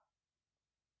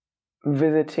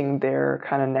visiting their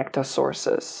kind of nectar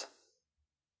sources.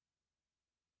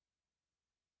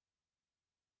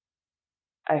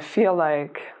 I feel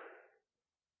like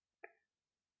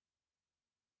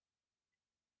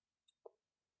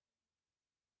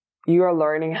you are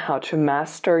learning how to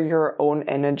master your own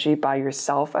energy by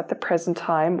yourself at the present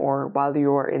time, or while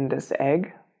you are in this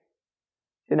egg.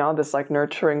 This like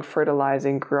nurturing,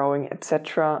 fertilizing, growing,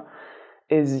 etc.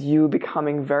 is you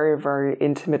becoming very, very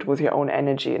intimate with your own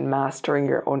energy and mastering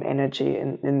your own energy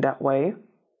in that way.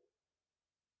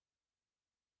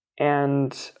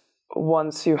 And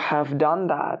once you have done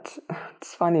that,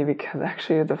 it's funny because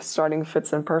actually the starting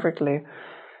fits in perfectly.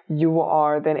 You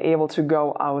are then able to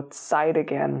go outside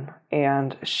again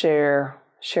and share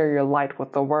your light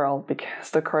with the world,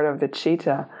 because the card of the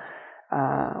cheetah,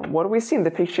 what we see in the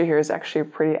picture here is actually a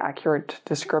pretty accurate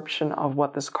description of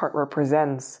what this card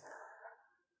represents.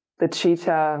 The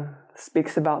cheetah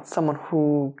speaks about someone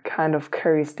who kind of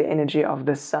carries the energy of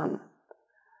the sun.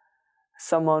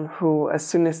 Someone who, as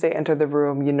soon as they enter the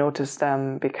room, you notice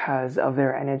them because of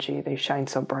their energy. They shine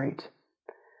so bright.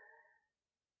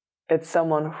 It's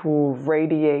someone who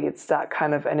radiates that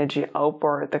kind of energy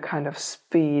outward, the kind of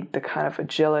speed, the kind of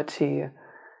agility.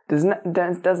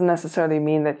 Doesn't necessarily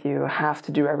mean that you have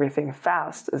to do everything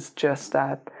fast. It's just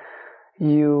that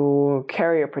you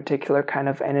carry a particular kind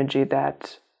of energy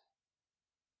that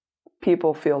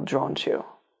people feel drawn to.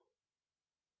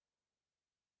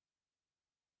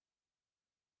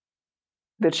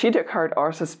 The cheetah card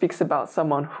also speaks about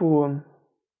someone who,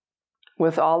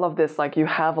 with all of this, like, you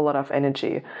have a lot of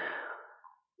energy.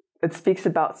 It speaks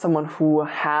about someone who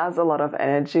has a lot of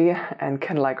energy and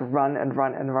can like run and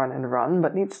run and run and run,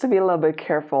 but needs to be a little bit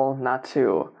careful not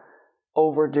to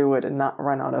overdo it and not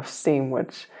run out of steam,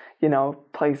 which,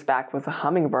 plays back with the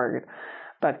hummingbird.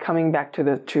 But coming back to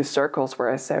the two circles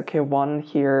where I say, okay, one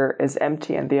here is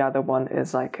empty and the other one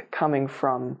is like coming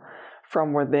from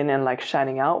within and like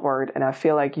shining outward. And I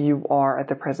feel like you are at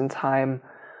the present time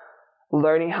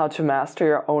learning how to master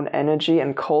your own energy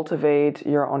and cultivate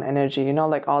your own energy,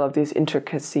 like all of these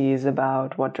intricacies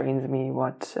about what drains me,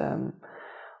 what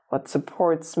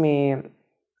supports me,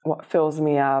 what fills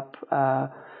me up.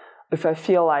 If I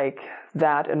feel like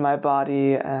that in my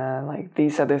body, like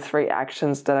these are the 3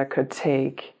 actions that I could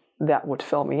take that would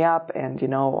fill me up, and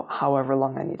however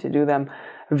long I need to do them.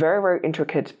 Very, very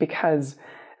intricate, because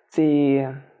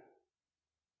the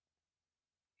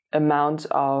amount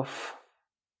of,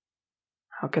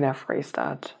 how can I phrase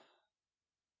that?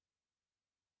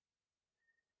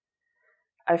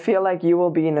 I feel like you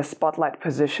will be in a spotlight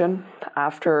position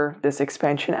after this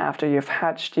expansion. After you've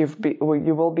hatched, you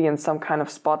will be in some kind of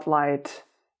spotlight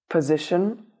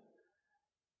position.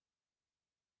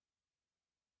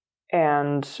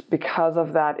 And because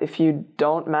of that, if you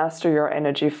don't master your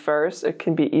energy first, it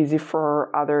can be easy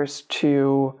for others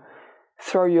to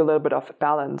throw you a little bit off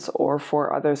balance, or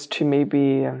for others to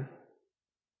maybe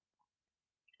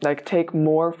like take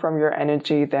more from your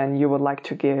energy than you would like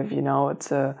to give.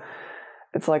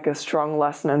 It's like a strong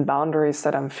lesson in boundaries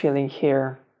that I'm feeling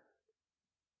here.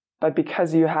 But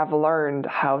because you have learned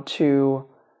how to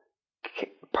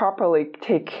properly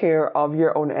take care of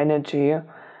your own energy,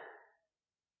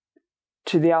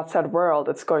 to the outside world,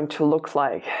 it's going to look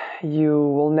like you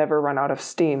will never run out of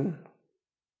steam.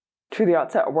 To the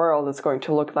outside world, it's going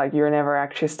to look like you're never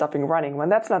actually stopping running, when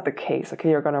that's not the case. Okay,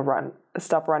 you're going to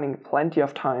stop running plenty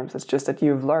of times. It's just that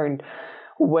you've learned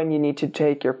when you need to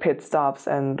take your pit stops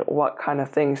and what kind of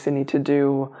things you need to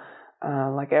do,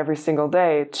 like every single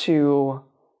day to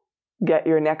get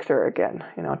your nectar again,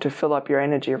 to fill up your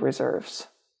energy reserves.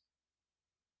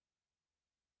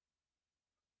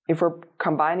 If we're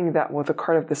combining that with the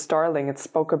card of the Starling, it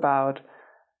spoke about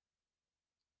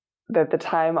that the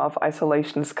time of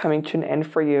isolation is coming to an end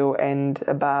for you, and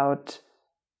about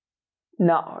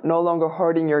no longer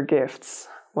hoarding your gifts.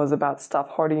 Was about stop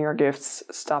hoarding your gifts,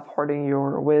 stop hoarding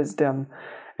your wisdom.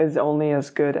 Is only as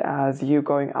good as you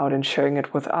going out and sharing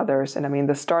it with others. And I mean,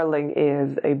 the Starling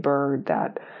is a bird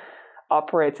that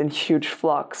operates in huge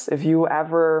flocks. If you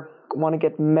ever want to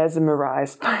get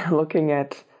mesmerized by looking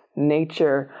at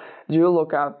nature, you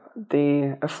look up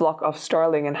a flock of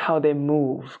starling and how they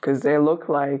move, because they look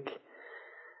like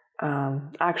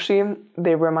actually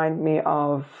they remind me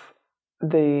of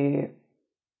the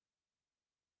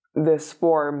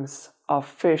swarms of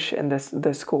fish in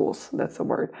the schools. That's the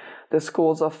word. The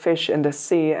schools of fish in the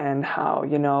sea, and how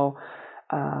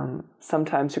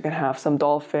sometimes you can have some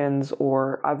dolphins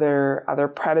or other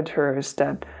predators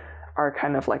that are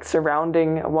kind of like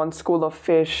surrounding one school of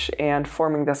fish and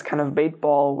forming this kind of bait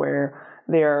ball where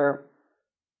they're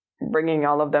bringing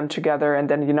all of them together. And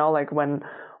then, like when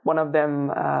one of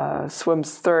them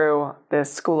swims through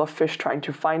this school of fish trying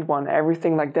to find one,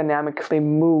 everything like dynamically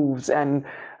moves. And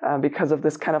because of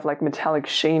this kind of like metallic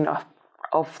sheen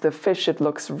of the fish, it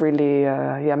looks really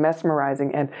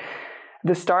mesmerizing. And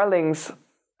the starlings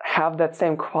have that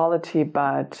same quality,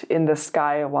 but in the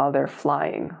sky while they're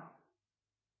flying.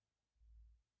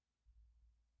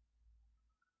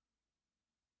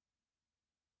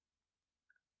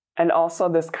 And also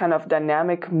this kind of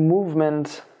dynamic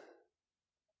movement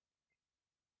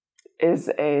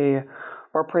is a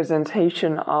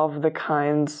representation of the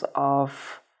kinds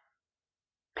of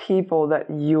people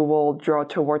that you will draw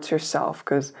towards yourself.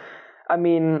 Because, I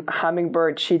mean,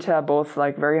 hummingbird, cheetah, both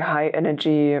like very high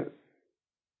energy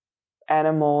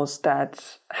animals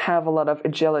that have a lot of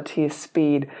agility,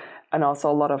 speed, and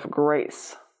also a lot of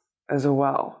grace as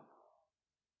well.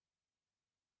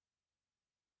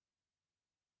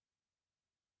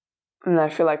 And I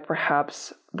feel like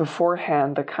perhaps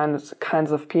beforehand, the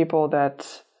kinds of people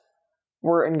that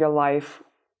were in your life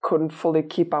couldn't fully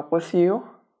keep up with you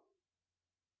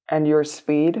and your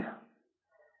speed,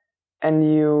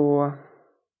 and you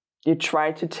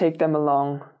tried to take them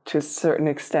along to a certain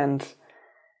extent,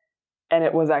 and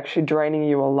it was actually draining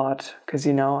you a lot, because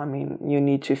you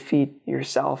need to feed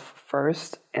yourself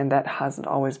first, and that hasn't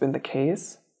always been the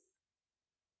case.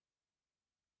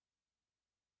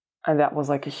 And that was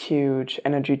like a huge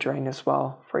energy drain as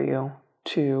well for you,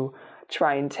 to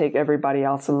try and take everybody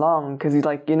else along, because you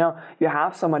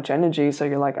have so much energy, so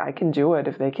you're like, I can do it.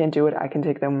 If they can't do it, I can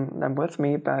take them with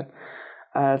me. But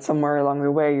somewhere along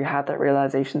the way, you had that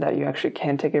realization that you actually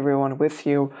can't take everyone with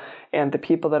you, and the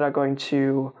people that are going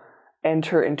to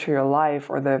enter into your life,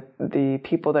 or the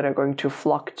people that are going to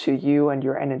flock to you and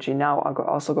your energy now, are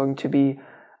also going to be,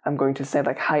 I'm going to say,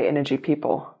 like high energy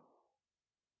people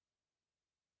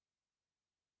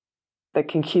that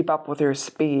can keep up with your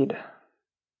speed,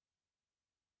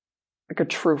 like a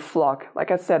true flock.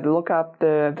 Like I said, look up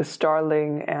the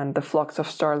starling and the flocks of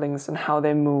starlings and how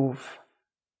they move.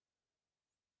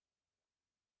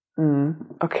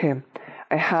 Okay,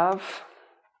 I have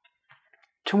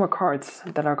 2 more cards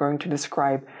that are going to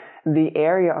describe the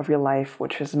area of your life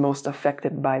which is most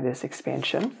affected by this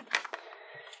expansion.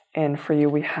 And for you,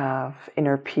 we have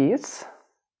inner peace,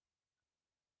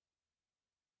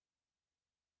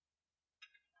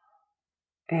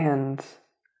 and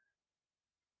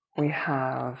we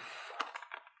have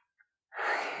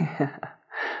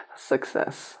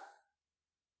success.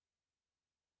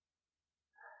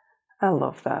 I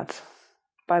love that.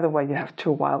 By the way, you have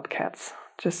 2 wildcats.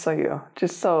 Just so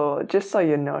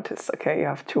you notice, okay? You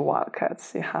have 2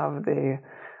 wildcats. You have the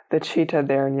cheetah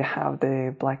there, and you have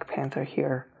the black panther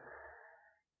here.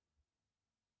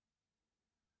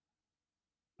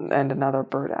 And another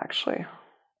bird, actually.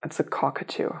 It's a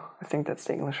cockatoo. I think that's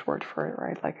the English word for it,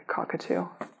 right? Like a cockatoo.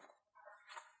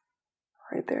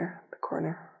 Right there, the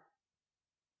corner.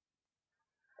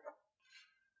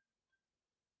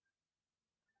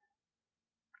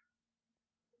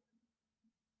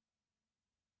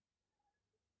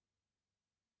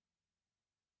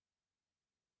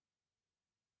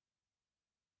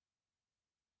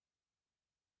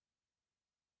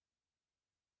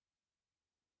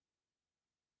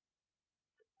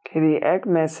 Okay, the egg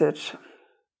message.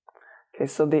 Okay,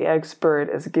 so the egg spirit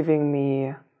is giving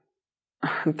me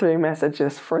 3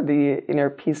 messages for the inner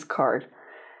peace card.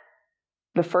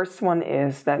 The first one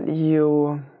is that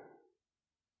you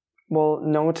will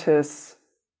notice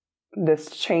this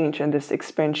change and this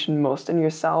expansion most in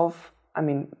yourself. I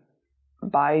mean,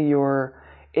 by your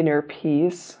inner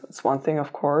peace. It's one thing,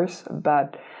 of course,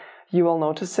 but you will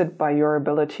notice it by your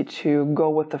ability to go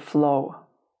with the flow.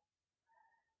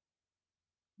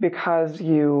 Because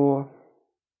you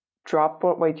drop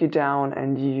what weighed you down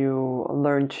and you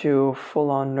learn to full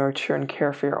on nurture and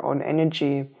care for your own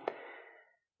energy,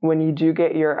 when you do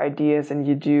get your ideas and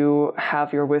you do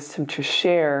have your wisdom to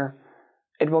share,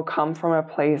 it will come from a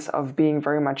place of being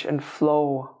very much in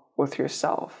flow with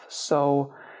yourself.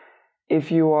 So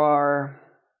if you are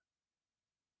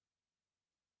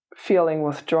feeling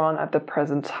withdrawn at the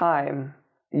present time,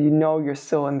 you know you're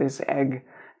still in this egg,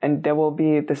 and there will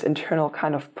be this internal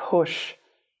kind of push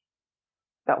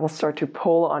that will start to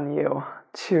pull on you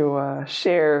to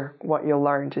share what you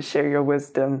learn, to share your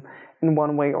wisdom in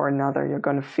one way or another. You're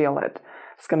going to feel it.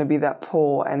 It's going to be that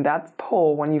pull, and that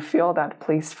pull, when you feel that,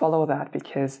 please follow that,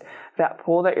 because that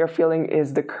pull that you're feeling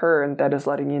is the current that is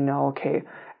letting you know, okay,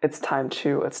 it's time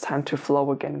to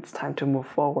flow again. It's time to move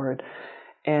forward.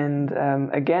 And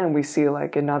again, we see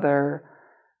like another,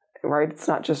 right? It's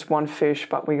not just one fish,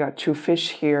 but we got 2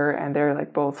 fish here, and they're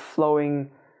like both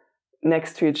flowing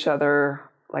next to each other,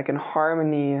 like in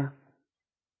harmony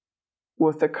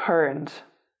with the current.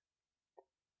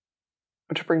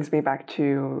 Which brings me back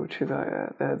to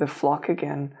the flock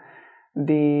again.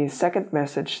 The second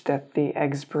message that the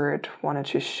egg spirit wanted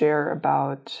to share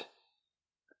about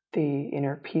the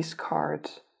inner peace card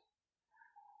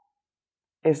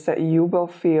is that you will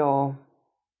feel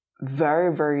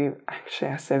very, very,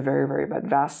 actually I say very, very, but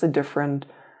vastly different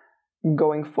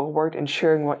going forward and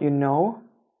sharing what you know,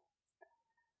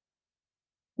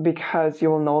 because you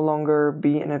will no longer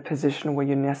be in a position where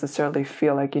you necessarily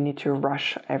feel like you need to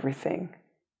rush everything.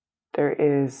 There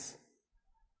is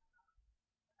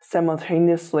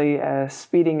simultaneously a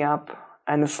speeding up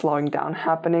and a slowing down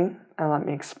happening, and let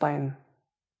me explain.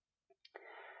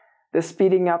 The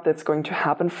speeding up that's going to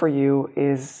happen for you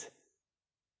is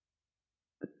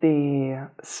the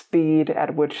speed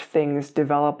at which things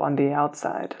develop on the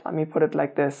outside. Let me put it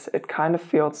like this. It kind of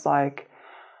feels like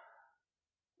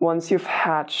once you've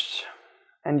hatched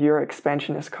and your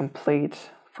expansion is complete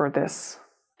for this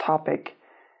topic,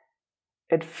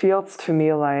 it feels to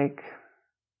me like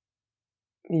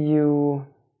you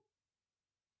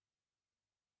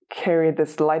carry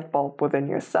this light bulb within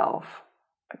yourself,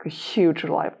 like a huge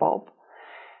light bulb.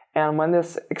 And when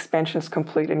this expansion is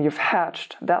complete and you've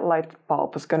hatched, that light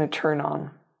bulb is going to turn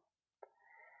on,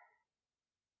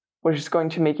 which is going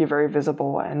to make you very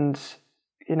visible and,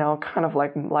 you know, kind of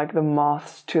like the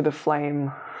moths to the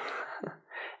flame.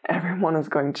 Everyone is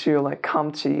going to like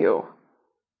come to you.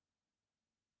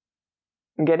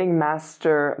 Getting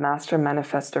master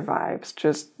manifestor vibes,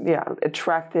 just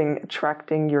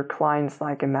attracting your clients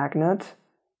like a magnet,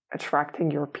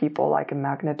 attracting your people like a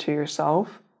magnet to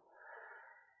yourself.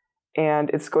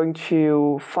 And it's going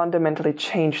to fundamentally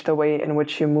change the way in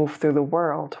which you move through the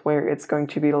world, where it's going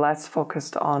to be less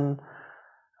focused on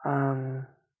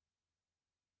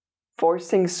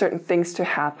forcing certain things to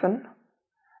happen.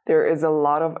 There is a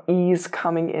lot of ease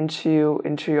coming into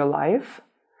your life.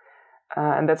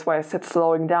 And that's why I said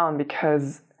slowing down,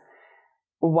 because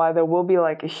while there will be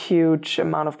like a huge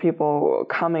amount of people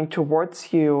coming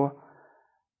towards you,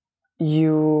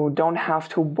 you don't have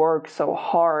to work so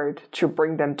hard to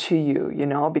bring them to you, you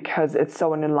know, because it's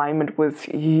so in alignment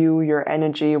with you, your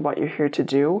energy, what you're here to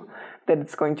do, that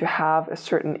it's going to have a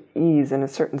certain ease and a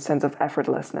certain sense of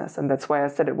effortlessness. And that's why I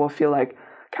said it will feel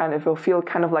kind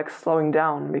of like slowing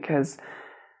down, because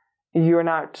you're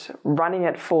not running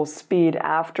at full speed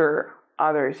after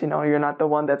others, you know, you're not the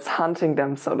one that's hunting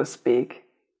them, so to speak,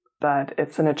 but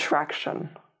it's an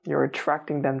attraction. You're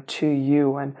attracting them to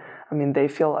you, and I mean, they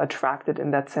feel attracted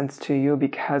in that sense to you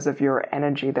because of your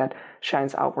energy that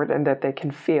shines outward and that they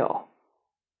can feel.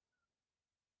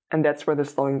 And that's where the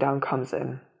slowing down comes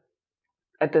in.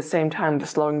 At the same time, the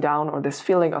slowing down, or this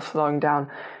feeling of slowing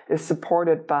down, is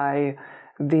supported by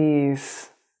these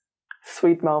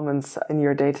sweet moments in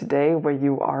your day-to-day where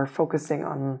you are focusing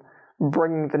on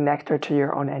bringing the nectar to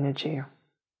your own energy.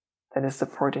 That is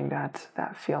supporting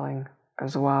that feeling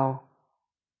as well.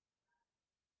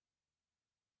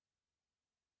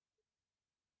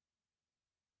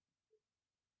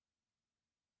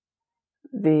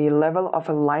 The level of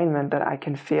alignment that I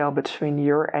can feel between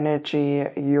your energy,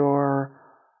 your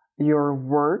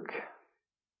work,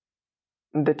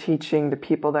 the teaching, the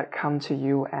people that come to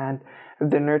you, and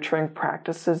the nurturing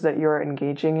practices that you're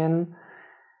engaging in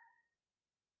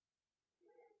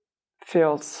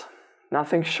feels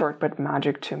nothing short but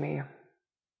magic to me.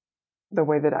 The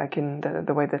way that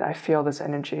I feel this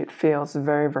energy, it feels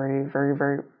very, very, very,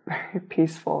 very, very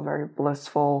peaceful, very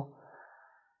blissful,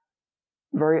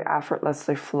 very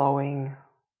effortlessly flowing.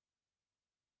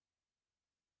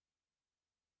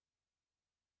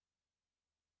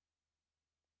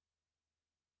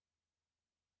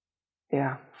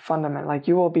 Yeah, fundamental. Like,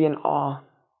 you will be in awe.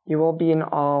 You will be in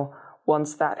awe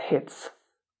once that hits.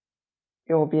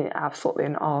 You will be absolutely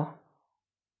in awe.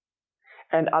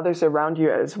 And others around you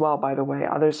as well, by the way.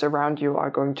 Others around you are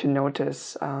going to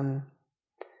notice.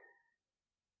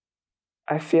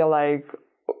 I feel like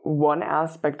one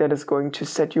aspect that is going to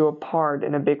set you apart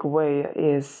in a big way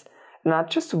is not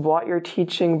just what you're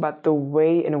teaching, but the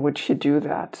way in which you do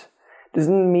that.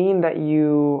 Doesn't mean that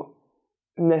you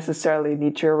necessarily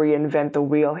need to reinvent the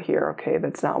wheel here, okay?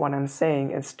 That's not what I'm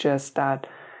saying. It's just that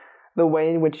the way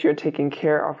in which you're taking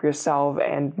care of yourself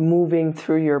and moving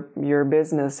through your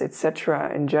business,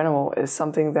 etc., in general, is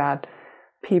something that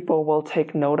people will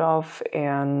take note of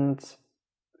and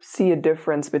see a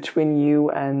difference between you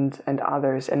and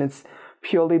others. And it's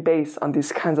purely based on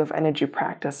these kinds of energy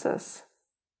practices.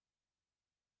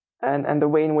 And the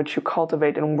way in which you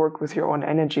cultivate and work with your own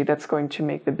energy, that's going to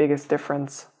make the biggest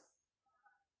difference.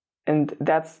 And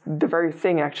that's the very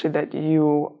thing, actually, that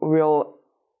you will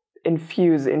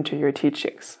infuse into your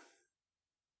teachings.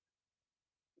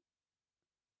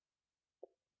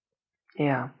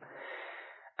 Yeah.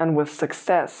 And with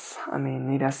success, I mean,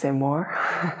 need I say more?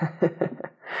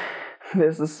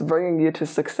 This is bringing you to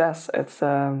success. It's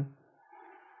the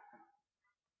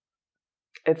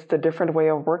different way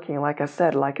of working. Like I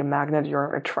said, like a magnet,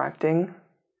 you're attracting.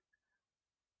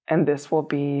 And this will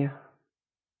be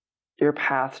your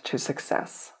path to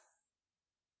success.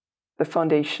 The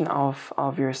foundation of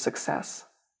your success.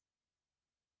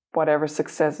 Whatever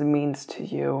success means to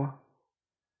you.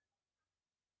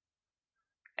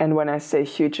 And when I say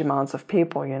huge amounts of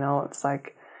people, it's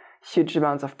like huge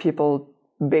amounts of people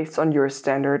based on your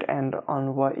standard and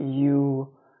on what you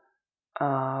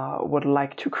would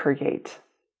like to create.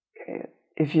 Okay.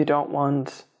 If you don't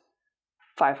want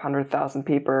 500,000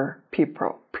 people.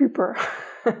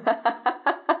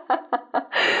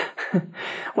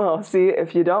 Well, see,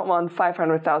 if you don't want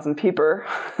 500,000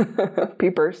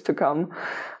 peepers to come,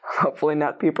 hopefully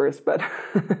not peepers, but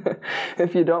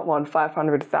if you don't want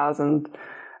 500,000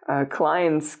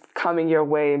 clients coming your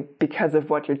way because of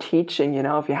what you're teaching,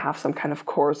 if you have some kind of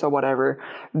course or whatever,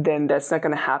 then that's not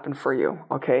going to happen for you,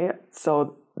 okay?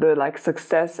 So the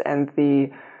success and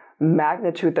the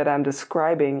magnitude that I'm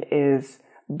describing is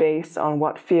based on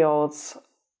what feels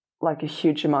like a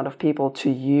huge amount of people to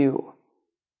you.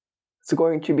 It's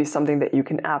going to be something that you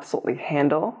can absolutely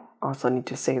handle. Also need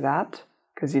to say that,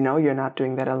 because you're not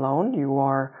doing that alone. You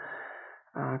are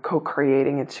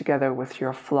co-creating it together with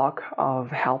your flock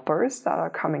of helpers that are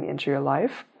coming into your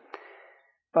life.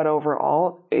 But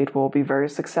overall, it will be very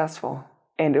successful.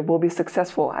 And it will be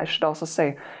successful, I should also say,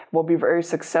 it will be very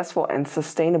successful and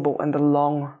sustainable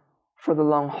for the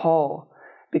long haul,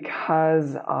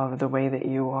 because of the way that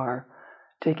you are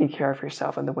taking care of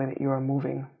yourself and the way that you are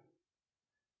moving.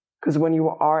 Because when you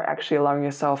are actually allowing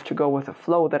yourself to go with the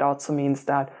flow, that also means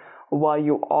that while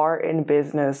you are in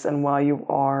business and while you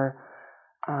are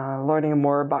learning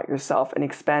more about yourself and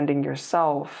expanding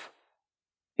yourself,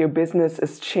 your business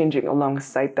is changing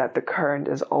alongside that. The current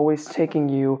is always taking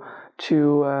you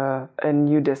to a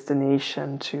new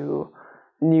destination, to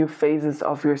new phases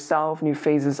of yourself, new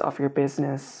phases of your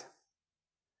business.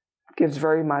 It gives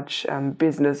very much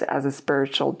business as a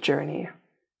spiritual journey,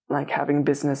 like having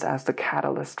business as the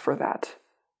catalyst for that.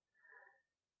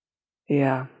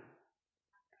 Yeah.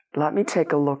 Let me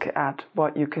take a look at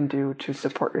what you can do to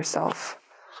support yourself.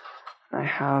 I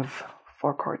have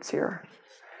 4 cards here.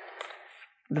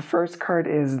 The first card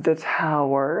is the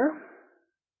Tower.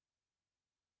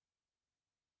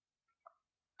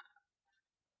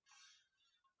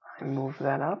 I move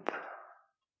that up.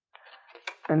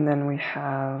 And then we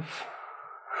have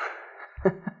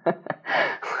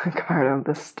the card of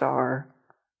the Star.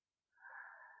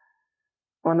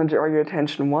 I want to draw your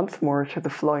attention once more to the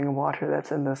flowing water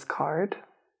that's in this card.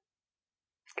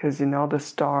 Because the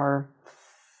Star,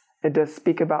 it does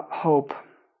speak about hope.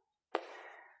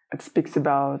 It speaks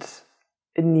about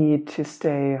a need to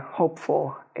stay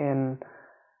hopeful in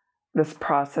this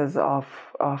process of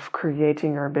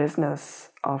creating your business,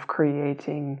 of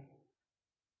creating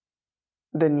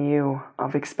the new,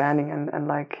 of expanding and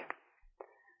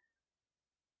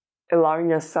allowing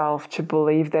yourself to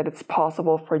believe that it's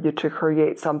possible for you to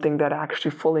create something that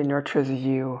actually fully nurtures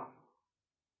you.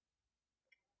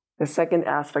 The second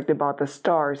aspect about the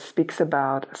stars speaks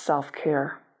about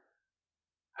self-care,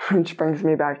 which brings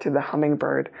me back to the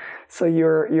hummingbird. So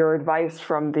your advice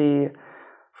from the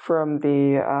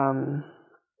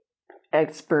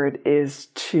expert is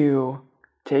to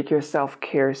take your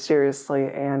self-care seriously,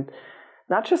 and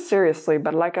not just seriously,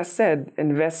 but like I said,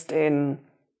 invest in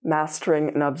mastering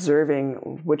and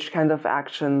observing which kind of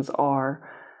actions are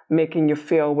making you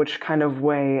feel which kind of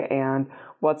way, and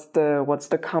what's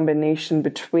the combination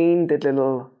between the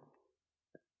little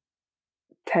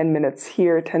 10 minutes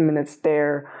here, 10 minutes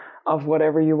there of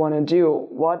whatever you want to do.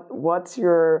 What's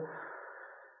your,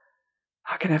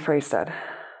 how can I phrase that?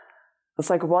 It's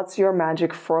like, what's your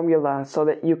magic formula so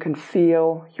that you can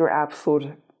feel your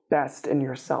absolute best in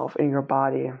yourself, in your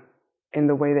body, in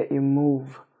the way that you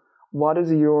move? What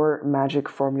is your magic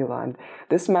formula? And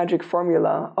this magic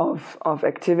formula of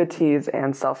activities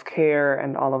and self-care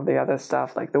and all of the other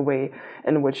stuff, like the way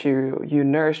in which you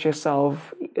nourish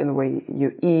yourself, in the way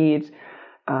you eat,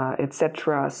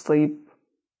 etc.,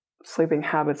 sleeping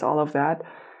habits, all of that.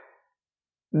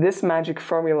 This magic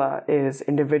formula is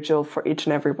individual for each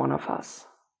and every one of us.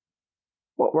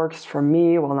 What works for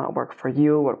me will not work for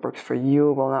you. What works for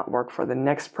you will not work for the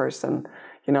next person.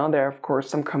 You know, there are, of course,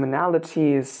 some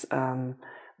commonalities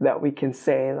that we can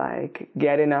say, like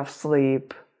get enough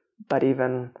sleep, but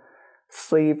even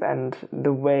sleep and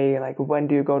the way, like when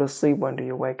do you go to sleep, when do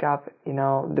you wake up, you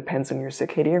know, depends on your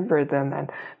circadian rhythm, and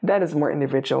that is more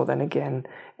individual then again.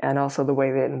 And also the way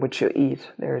in which you eat.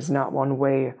 There's not one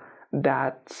way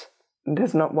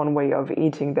of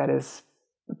eating that is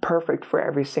perfect for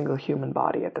every single human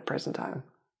body at the present time.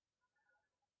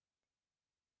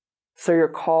 So you're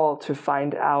called to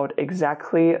find out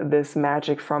exactly this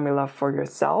magic formula for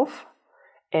yourself,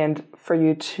 and for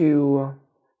you to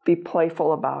be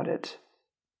playful about it.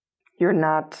 You're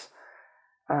not,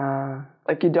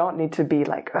 you don't need to be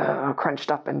like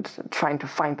crunched up and trying to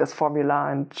find this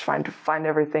formula and trying to find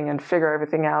everything and figure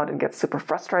everything out and get super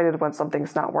frustrated when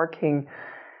something's not working.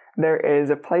 There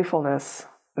is a playfulness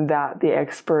that the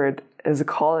expert is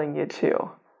calling you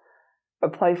to. A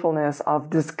playfulness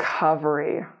of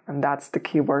discovery, and that's the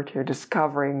key word here,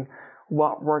 discovering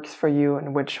what works for you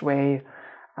and which way,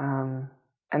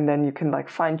 and then you can like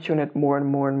fine-tune it more and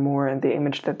more and more. And the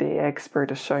image that the expert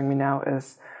is showing me now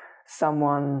is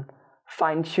someone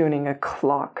fine-tuning a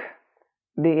clock,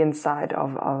 the inside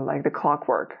of like the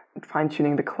clockwork,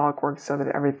 fine-tuning the clockwork so that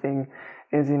everything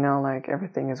is, you know, like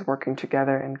everything is working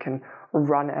together and can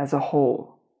run as a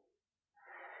whole.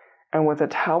 And with the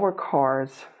Tower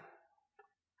cards,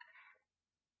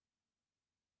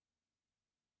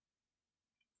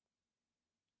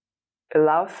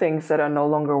 allow things that are no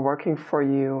longer working for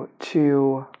you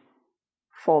to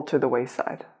fall to the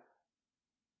wayside.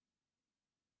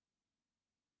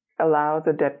 Allow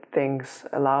the dead things,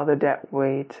 allow the dead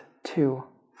weight to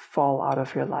fall out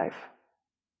of your life.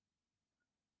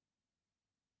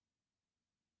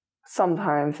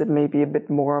 Sometimes it may be a bit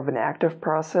more of an active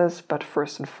process, but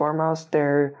first and foremost,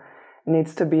 there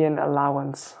needs to be an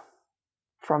allowance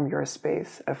from your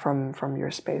space,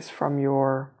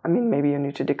 maybe you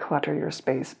need to declutter your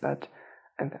space, but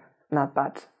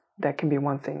that can be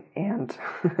one thing, and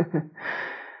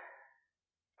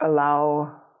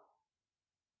allow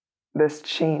this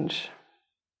change.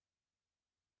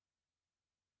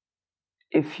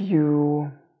 If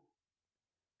you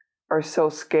are so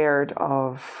scared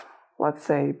of, let's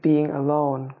say, being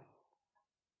alone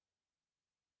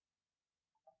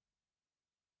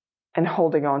and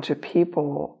holding on to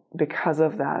people because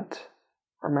of that,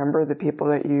 remember the people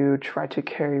that you try to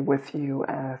carry with you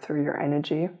through your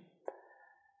energy.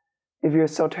 If you're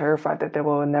so terrified that there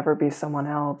will never be someone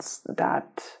else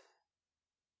that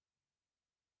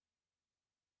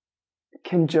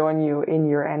can join you in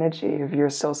your energy, if you're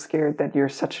so scared that you're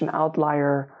such an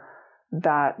outlier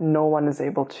that no one is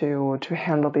able to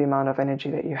handle the amount of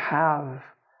energy that you have,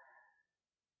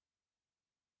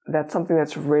 that's something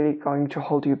that's really going to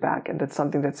hold you back, and that's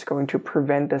something that's going to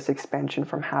prevent this expansion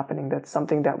from happening. That's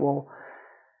something that will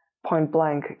point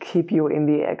blank keep you in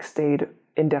the X state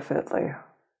indefinitely.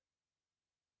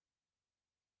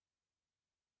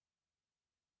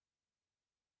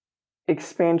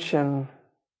 Expansion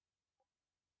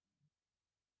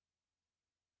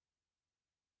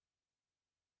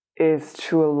is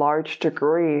to a large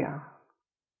degree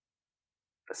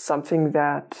something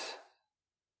that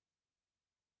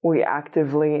we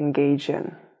actively engage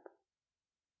in.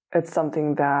 It's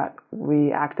something that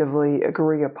we actively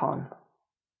agree upon.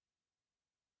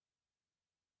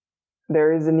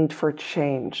 There is a need for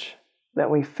change. that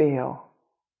we feel.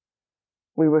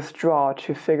 We withdraw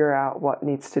to figure out what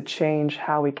needs to change,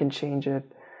 how we can change it,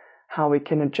 how we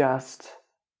can adjust,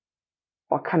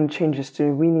 what kind of changes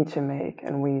do we need to make,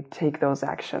 and we take those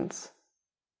actions.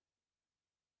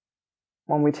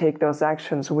 When we take those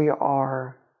actions, we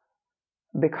are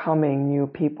becoming new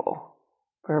people.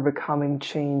 We're becoming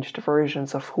changed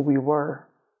versions of who we were,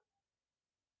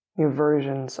 new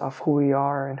versions of who we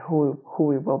are and who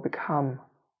we will become.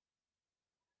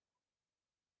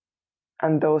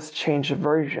 And those changed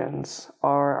versions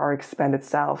are our expanded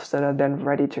selves that are then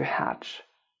ready to hatch.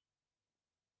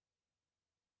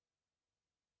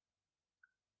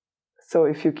 So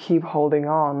if you keep holding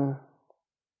on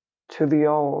to the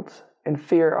old in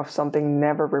fear of something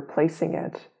never replacing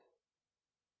it,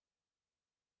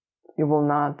 you will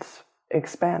not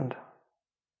expand.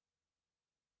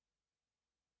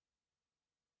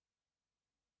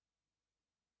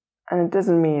 And it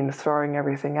doesn't mean throwing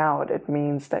everything out. It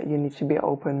means that you need to be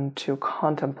open to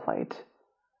contemplate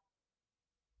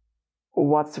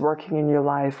what's working in your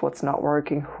life, what's not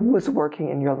working, who is working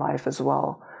in your life as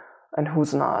well, and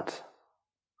who's not.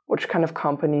 Which kind of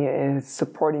company is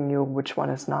supporting you, which one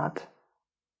is not.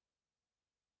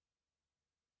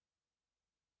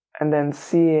 And then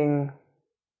seeing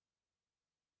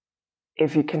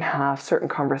if you can have certain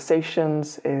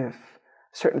conversations, if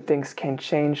certain things can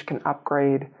change, can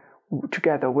upgrade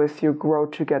together with you, grow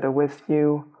together with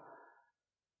you,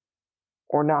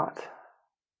 or not.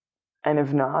 And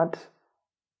if not,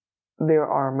 there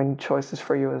are many choices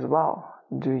for you as well.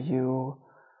 Do you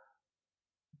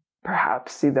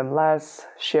perhaps see them less,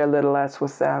 share a little less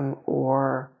with them,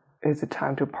 or is it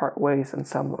time to part ways in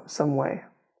some way?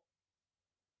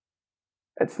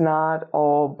 It's not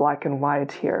all black and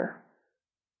white here.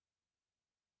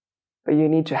 But you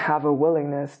need to have a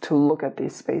willingness to look at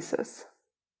these spaces.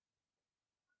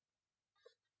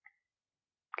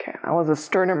 Okay, that was a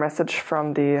sterner message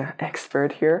from the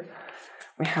expert here.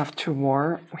 We have two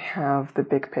more. We have the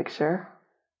big picture.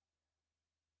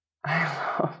 I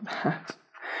love that.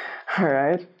 All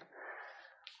right.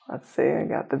 Let's see, I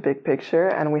got the big picture.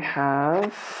 And we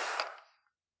have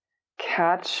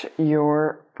catch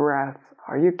your breath.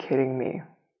 Are you kidding me?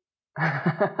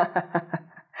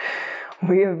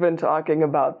 We have been talking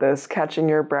about this, catching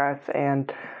your breath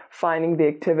and finding the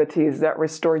activities that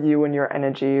restore you and your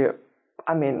energy.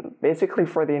 I mean, basically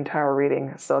for the entire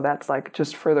reading. So that's like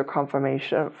just further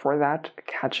confirmation for that,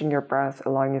 catching your breath,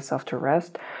 allowing yourself to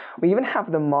rest. We even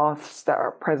have the moths that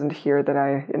are present here that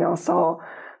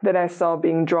I saw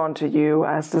being drawn to you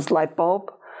as this light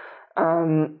bulb.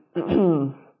 And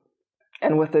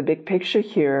with the big picture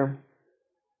here,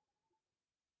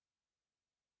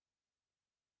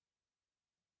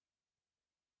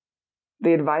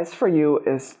 the advice for you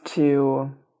is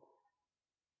to,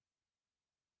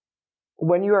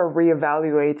 when you are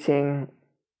reevaluating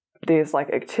these like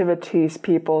activities,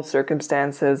 people,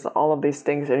 circumstances, all of these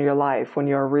things in your life, when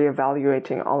you're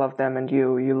reevaluating all of them and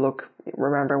you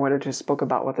remember what I just spoke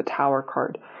about with the Tower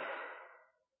card,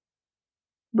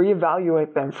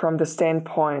 reevaluate them from the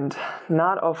standpoint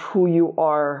not of who you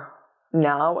are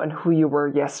now and who you were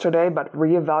yesterday, but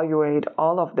reevaluate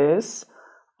all of this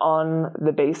on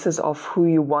the basis of who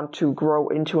you want to grow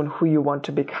into and who you want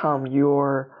to become.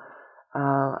 Your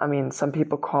some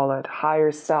people call it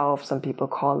higher self, some people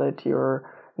call it your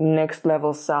next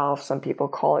level self, some people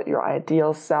call it your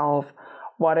ideal self.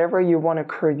 Whatever you want to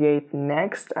create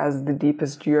next as the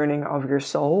deepest yearning of your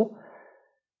soul,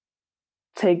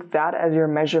 take that as your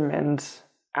measurement,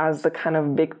 as the kind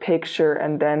of big picture,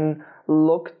 and then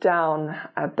look down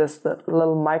at this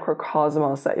little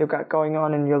microcosmos that you've got going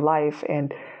on in your life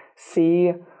and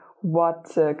see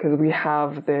what, because we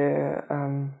have the,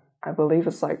 I believe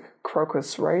it's like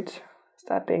crocus, right? Is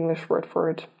that the English word for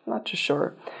it? Not too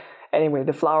sure. Anyway,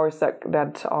 the flowers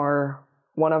that are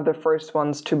one of the first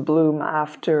ones to bloom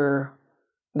after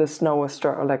the snow is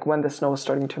when the snow is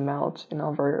starting to melt,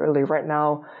 very early. Right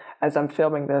now, as I'm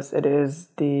filming this, it is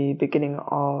the beginning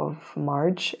of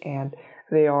March, and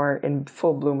they are in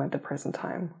full bloom at the present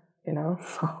time,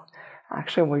 So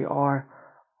actually we are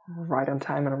right on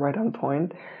time and right on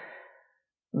point.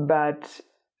 But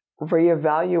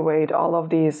reevaluate all of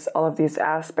these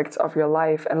aspects of your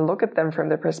life and look at them from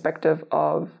the perspective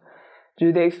of,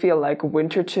 do they feel like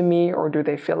winter to me, or do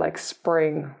they feel like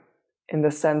spring, in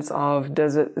the sense of,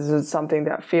 is it something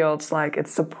that feels like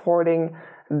it's supporting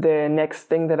the next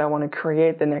thing that I want to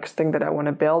create, the next thing that I want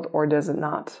to build, or does it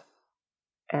not?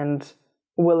 And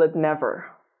will it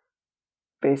never,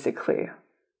 basically?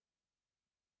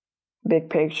 Big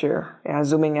picture,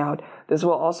 zooming out. This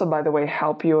will also, by the way,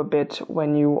 help you a bit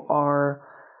when you are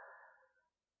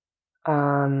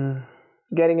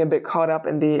getting a bit caught up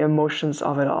in the emotions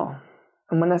of it all.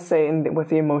 And when I say with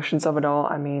the emotions of it all,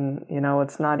 I mean,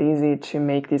 it's not easy to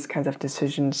make these kinds of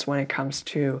decisions when it comes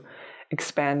to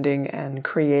expanding and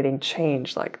creating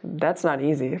change. Like, that's not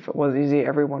easy. If it was easy,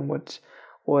 everyone would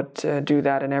do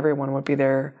that, and everyone would be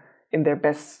there in their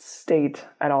best state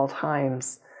at all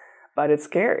times. But it's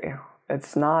scary.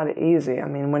 It's not easy. I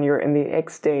mean, when you're in the egg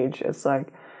stage, it's like,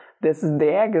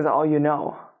 the egg is all you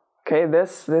know. Okay,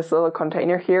 this little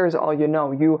container here is all you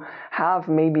know. You have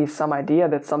maybe some idea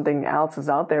that something else is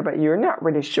out there, but you're not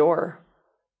really sure.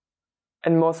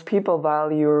 And most people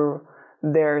value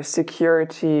their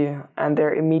security and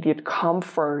their immediate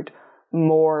comfort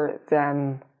more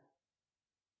than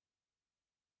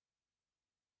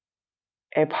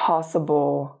a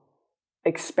possible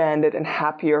expanded and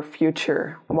happier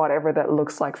future, whatever that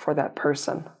looks like for that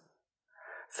person.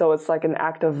 So it's like an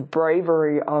act of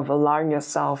bravery of allowing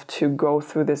yourself to go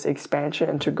through this expansion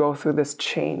and to go through this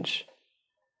change.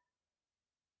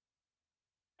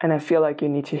 And I feel like you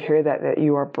need to hear that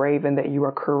you are brave and that you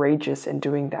are courageous in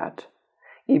doing that,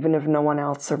 even if no one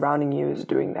else surrounding you is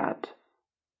doing that.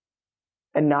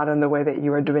 And not in the way that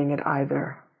you are doing it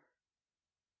either.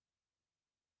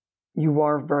 You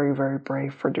are very, very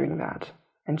brave for doing that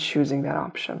and choosing that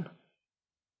option.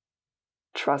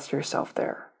 Trust yourself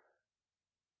there.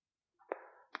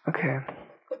 Okay,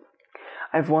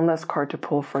 I have one last card to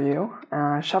pull for you.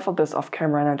 I shuffled this off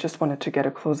camera and I just wanted to get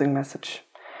a closing message.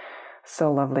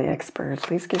 So lovely, expert,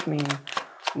 please give me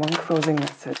one closing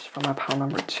message for my pile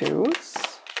number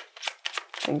 2s.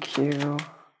 Thank you.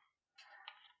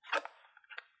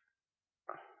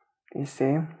 You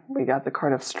see, we got the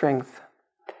card of strength.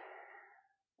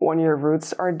 When your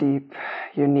roots are deep,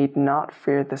 you need not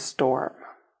fear the storm.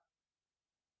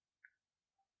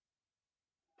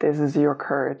 This is your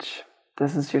courage.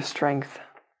 This is your strength.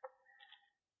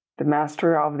 The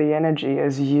master of the energy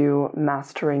is you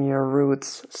mastering your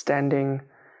roots, standing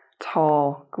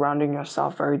tall, grounding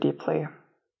yourself very deeply,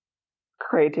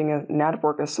 creating a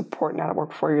network, a support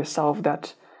network for yourself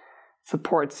that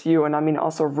supports you. And I mean,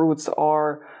 also roots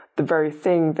are the very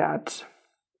thing that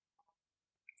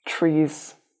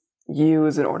trees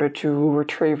use in order to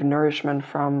retrieve nourishment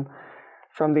from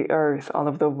the earth. All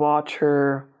of the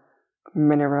water,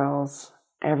 minerals,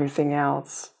 everything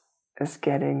else is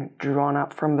getting drawn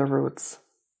up from the roots.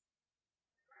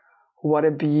 What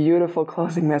a beautiful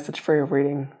closing message for your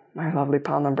reading, my lovely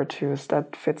pile number 2s.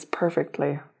 That fits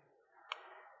perfectly.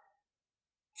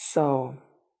 So,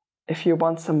 if you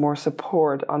want some more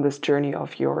support on this journey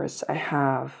of yours, I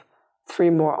have 3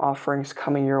 more offerings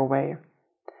coming your way.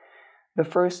 The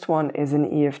first one is an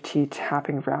EFT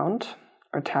tapping round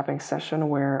or tapping session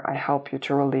where I help you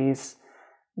to release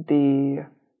the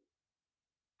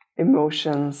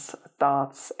emotions,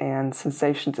 thoughts, and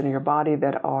sensations in your body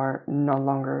that are no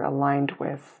longer aligned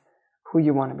with who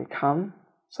you want to become.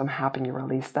 So I'm helping you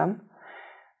release them.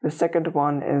 The second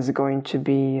one is going to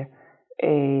be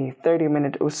a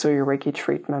 30-minute Usui Reiki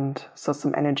treatment, so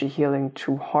some energy healing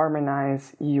to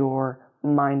harmonize your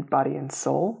mind, body, and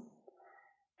soul.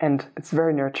 And it's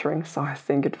very nurturing, so I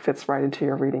think it fits right into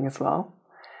your reading as well.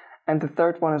 And the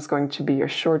third one is going to be a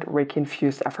short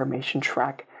Reiki-infused affirmation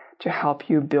track to help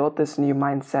you build this new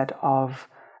mindset of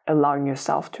allowing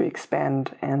yourself to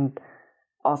expand and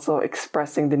also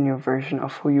expressing the new version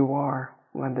of who you are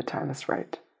when the time is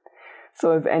right.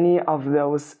 So if any of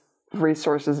those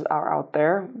resources are out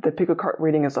there, the pick a card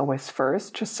reading is always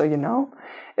first, just so you know.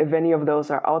 If any of those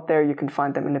are out there, you can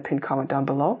find them in the pinned comment down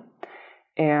below.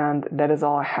 And that is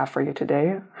all I have for you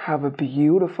today. Have a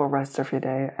beautiful rest of your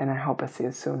day, and I hope I see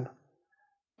you soon.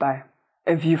 Bye.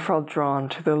 If you felt drawn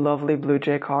to the lovely Blue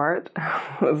Jay card,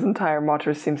 whose entire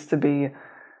motto seems to be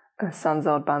Sun's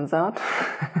out, buns out,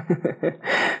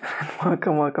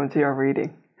 welcome to your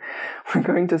reading. We're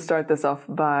going to start this off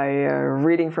by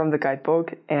reading from the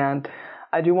guidebook, and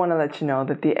I do want to let you know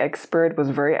that the expert was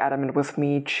very adamant with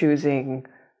me choosing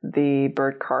the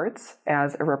bird cards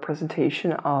as a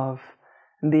representation of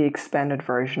the expanded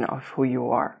version of who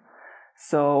you are.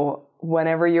 So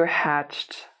whenever you're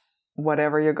hatched,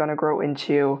 whatever you're going to grow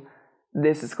into,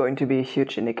 this is going to be a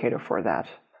huge indicator for that.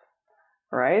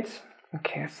 All right?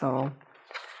 Okay, so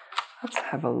let's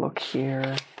have a look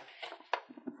here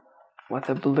with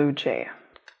a Blue Jay.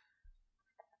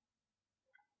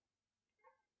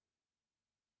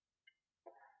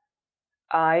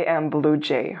 I am Blue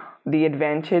Jay, the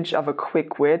advantage of a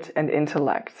quick wit and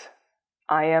intellect.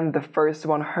 I am the first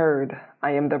one heard.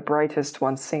 I am the brightest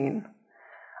one seen.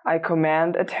 I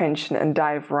command attention and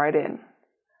dive right in.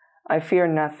 I fear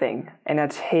nothing, and I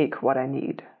take what I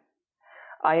need.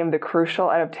 I am the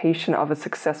crucial adaptation of a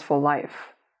successful life.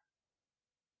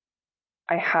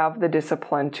 I have the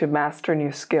discipline to master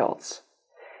new skills.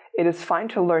 It is fine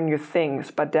to learn new things,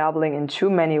 but dabbling in too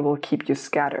many will keep you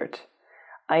scattered.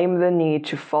 I am the need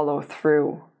to follow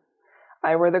through.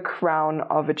 I wear the crown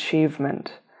of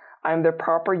achievement. I am the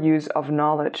proper use of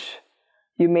knowledge.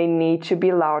 You may need to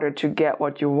be louder to get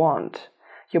what you want.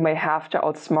 You may have to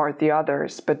outsmart the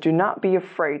others, but do not be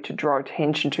afraid to draw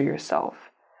attention to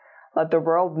yourself. Let the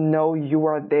world know you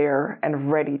are there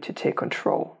and ready to take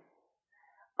control.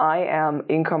 I am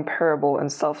incomparable in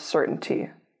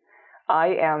self-certainty. I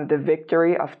am the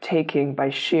victory of taking by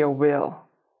sheer will.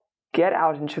 Get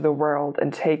out into the world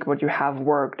and take what you have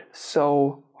worked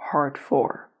so hard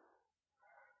for.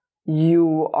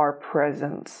 You are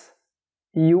presence.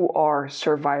 You are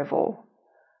survival.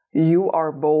 You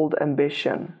are bold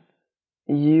ambition.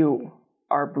 You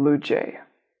are Blue Jay.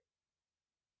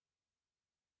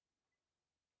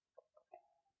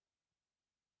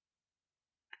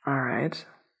 All right.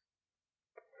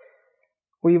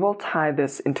 We will tie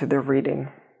this into the reading,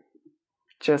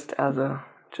 just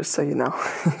so you know.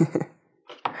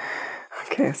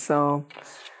 Okay, so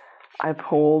I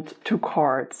pulled 2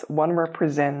 cards. One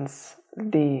represents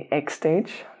the X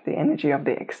stage, the energy of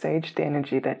the X stage, the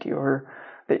energy that you're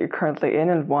currently in,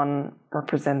 and one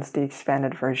represents the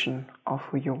expanded version of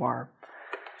who you are.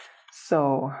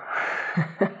 So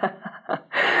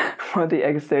for the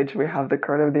X stage, we have the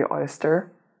card of the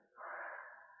oyster.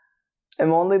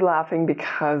 I'm only laughing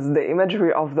because the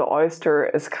imagery of the oyster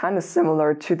is kind of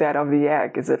similar to that of the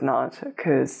egg, is it not?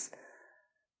 Because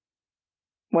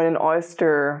when an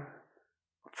oyster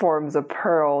forms a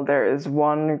pearl, there is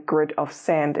one grit of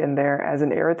sand in there as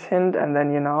an irritant, and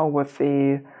then, with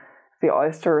the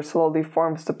oyster slowly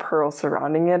forms the pearl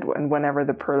surrounding it, and whenever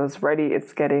the pearl is ready,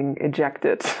 it's getting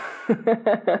ejected.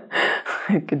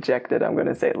 Like ejected, I'm going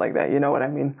to say it like that, you know what I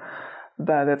mean?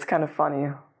 But it's kind of funny.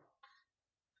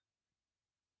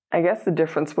 I guess the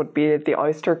difference would be that the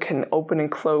oyster can open and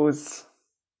close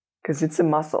because it's a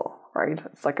muscle, right?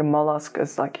 It's like a mollusk,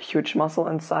 it's like a huge muscle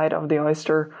inside of the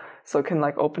oyster, so it can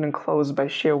like open and close by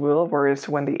sheer will, whereas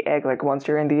when the egg, like once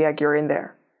you're in the egg, you're in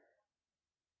there.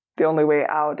 The only way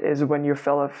out is when you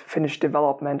finish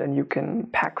development and you can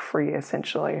pack free,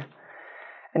 essentially.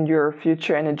 And your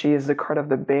future energy is the card of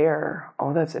the bear.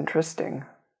 Oh, that's interesting.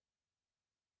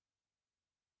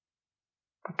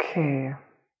 Okay.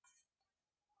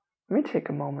 Let me take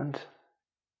a moment.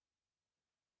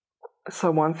 So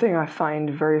one thing I find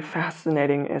very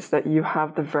fascinating is that you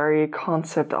have the very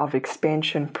concept of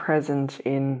expansion present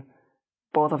in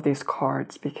both of these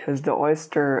cards, because the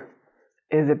oyster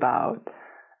is about,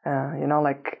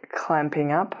 like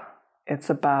clamping up. It's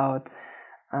about,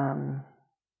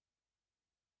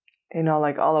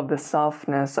 like all of the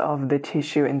softness of the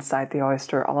tissue inside the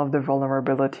oyster, all of the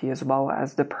vulnerability, as well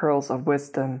as the pearls of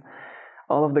wisdom.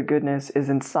 All of the goodness is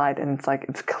inside, and it's like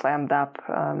it's clammed up.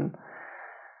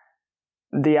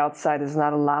 The outside is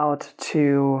not allowed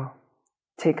to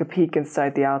take a peek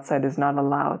inside. The outside is not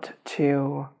allowed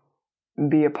to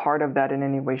be a part of that in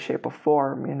any way, shape, or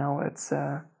form. It's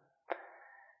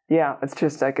it's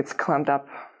just like it's clamped up,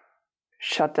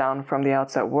 shut down from the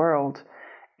outside world.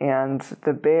 And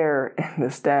the bear in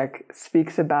this deck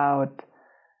speaks about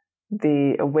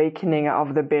the awakening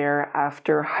of the bear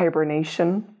after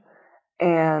hibernation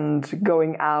and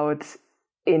going out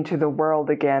into the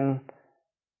world again.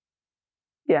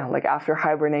 Yeah, like after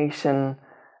hibernation,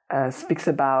 speaks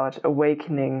about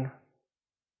awakening,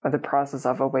 or the process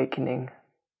of awakening.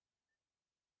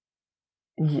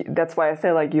 That's why I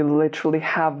say, like, you literally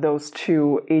have those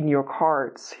 2 in your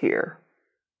cards here.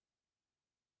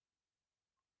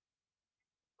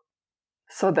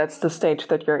 So that's the stage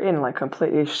that you're in, like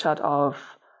completely shut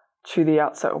off to the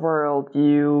outside world,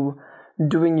 you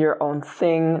doing your own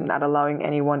thing, not allowing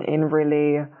anyone in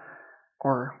really,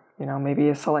 or, maybe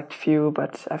a select few,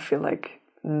 but I feel like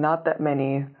not that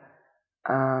many.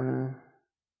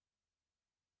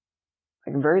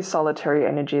 Like very solitary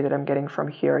energy that I'm getting from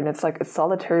here. And it's like, it's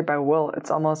solitary by will. It's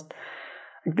almost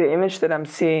like the image that I'm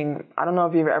seeing. I don't know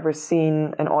if you've ever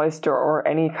seen an oyster or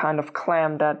any kind of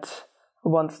clam that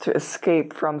wants to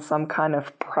escape from some kind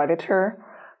of predator,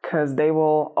 because they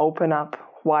will open up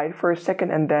wide for a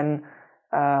second and then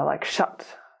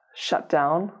shut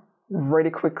down really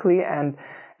quickly. And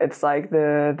it's like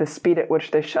the speed at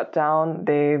which they shut down,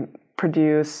 they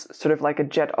produce sort of like a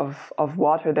jet of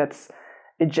water that's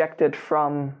ejected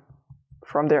from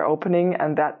their opening,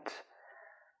 and that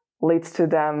leads to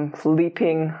them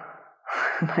leaping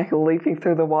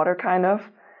through the water, kind of.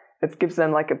 It gives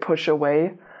them like a push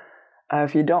away.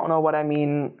 If you don't know what I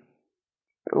mean,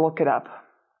 look it up,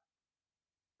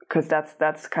 because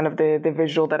that's kind of the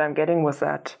visual that I'm getting with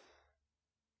that.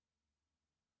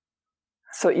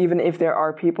 So even if there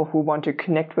are people who want to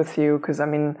connect with you, because I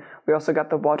mean, we also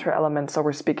got the water element, so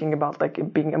we're speaking about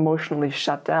like being emotionally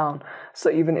shut down.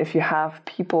 So even if you have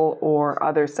people or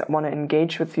others that want to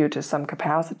engage with you to some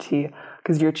capacity,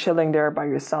 because you're chilling there by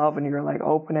yourself and you're like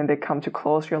open and they come too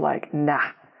close, you're like,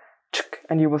 nah,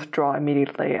 and you withdraw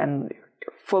immediately and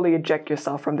fully eject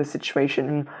yourself from the situation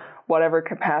in whatever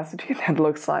capacity that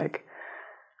looks like.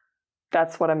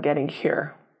 That's what I'm getting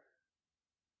here.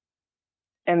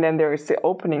 And then there is the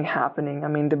opening happening. I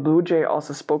mean, the Blue Jay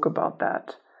also spoke about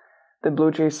that. The Blue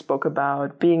Jay spoke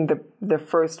about being the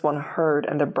first one heard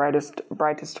and the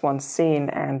brightest one seen,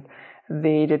 and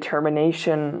the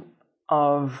determination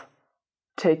of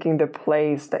taking the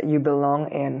place that you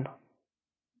belong in.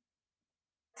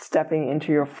 Stepping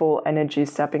into your full energy,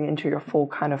 stepping into your full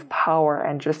kind of power,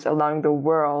 and just allowing the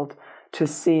world to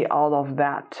see all of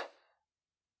that.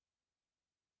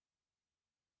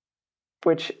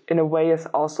 Which in a way is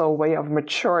also a way of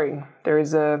maturing.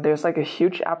 There's like a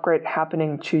huge upgrade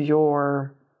happening to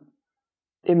your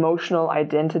emotional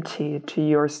identity, to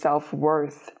your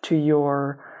self-worth, to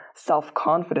your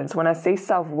self-confidence. When I say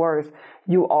self-worth,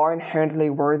 you are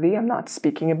inherently worthy. I'm not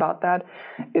speaking about that.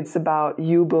 It's about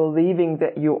you believing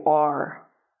that you are.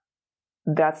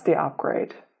 That's the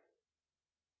upgrade.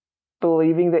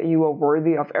 Believing that you are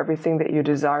worthy of everything that you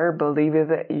desire,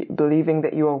 believing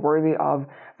that you are worthy of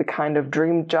the kind of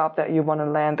dream job that you want to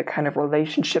land, the kind of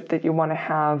relationship that you want to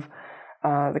have,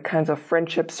 the kinds of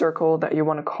friendship circle that you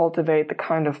want to cultivate, the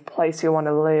kind of place you want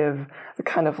to live, the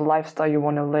kind of lifestyle you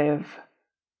want to live.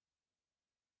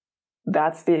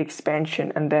 That's the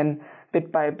expansion. And then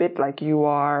bit by bit, like you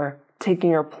are taking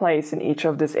your place in each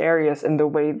of these areas in the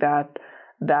way that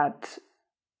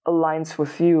aligns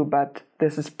with you, but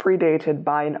this is predated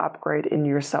by an upgrade in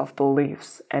your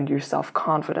self-beliefs and your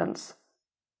self-confidence.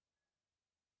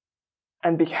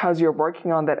 And because you're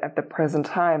working on that at the present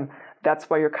time, that's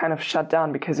why you're kind of shut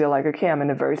down, because you're like, okay, I'm in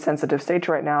a very sensitive stage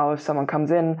right now. If someone comes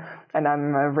in and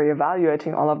I'm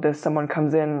reevaluating all of this, someone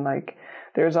comes in, like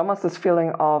there's almost this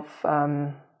feeling of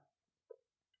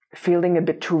feeling a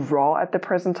bit too raw at the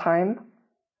present time.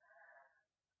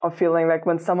 Of feeling like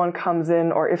when someone comes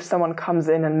in, or if someone comes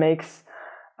in and makes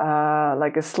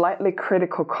like a slightly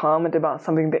critical comment about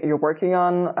something that you're working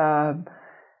on,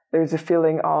 there's a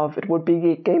feeling of it would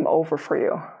be game over for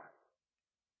you.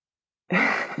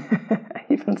 I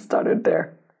even started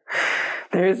there.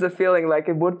 There is a feeling like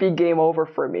it would be game over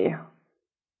for me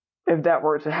if that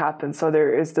were to happen. So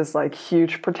there is this like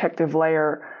huge protective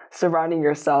layer surrounding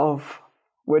yourself,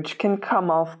 which can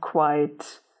come off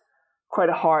quite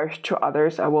harsh to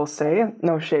others, I will say.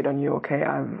 No shade on you, okay?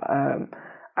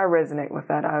 I resonate with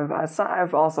that.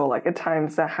 I've also, like, at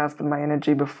times that has been my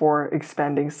energy before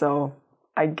expanding, so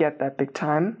I get that big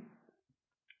time.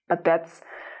 But that's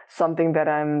something that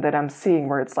I'm seeing,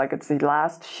 where it's like it's the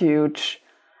last huge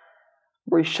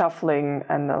reshuffling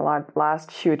and the last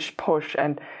huge push,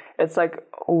 and it's like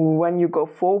when you go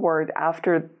forward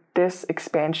after this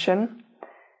expansion,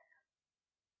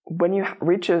 when you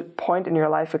reach a point in your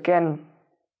life again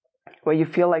where you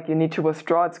feel like you need to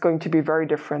withdraw, it's going to be very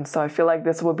different. So I feel like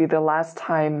this will be the last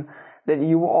time that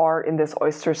you are in this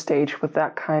oyster stage with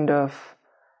that kind of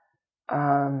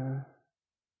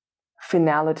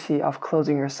finality of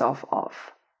closing yourself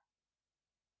off.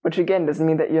 Which again doesn't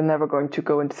mean that you're never going to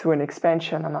go through an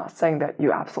expansion. I'm not saying that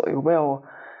you absolutely will,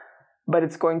 but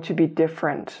it's going to be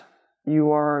different.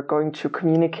 You are going to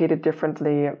communicate it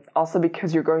differently, also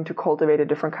because you're going to cultivate a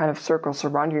different kind of circle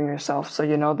surrounding yourself. So,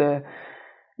 you know,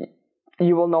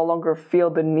 you will no longer feel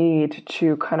the need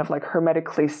to kind of like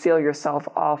hermetically seal yourself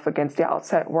off against the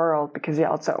outside world, because the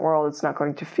outside world is not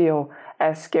going to feel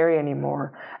as scary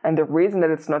anymore. And the reason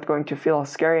that it's not going to feel as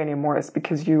scary anymore is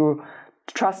because you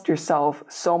trust yourself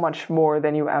so much more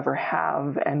than you ever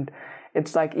have. And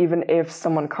it's like, even if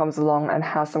someone comes along and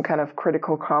has some kind of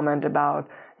critical comment about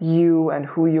you and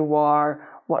who you are,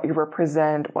 what you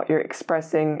represent, what you're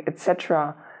expressing,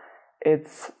 etc.,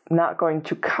 it's not going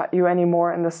to cut you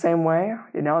anymore in the same way.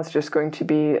 You know, it's just going to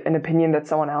be an opinion that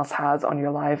someone else has on your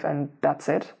life, and that's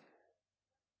it.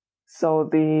 So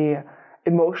the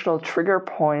emotional trigger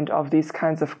point of these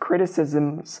kinds of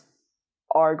criticisms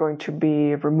are going to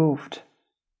be removed.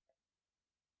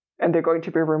 And they're going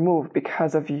to be removed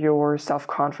because of your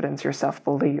self-confidence, your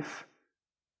self-belief.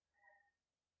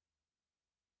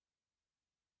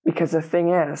 Because the thing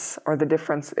is, or the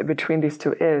difference between these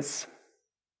two is,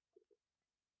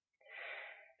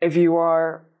 if you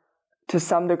are to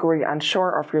some degree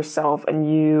unsure of yourself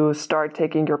and you start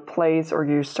taking your place, or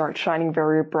you start shining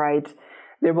very bright,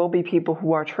 there will be people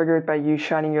who are triggered by you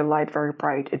shining your light very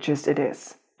bright. It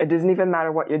is. It doesn't even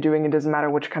matter what you're doing. It doesn't matter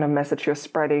which kind of message you're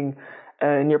spreading.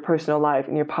 in your personal life,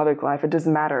 in your public life. It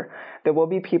doesn't matter. There will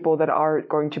be people that are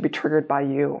going to be triggered by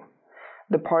you.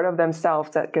 The part of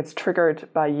themselves that gets triggered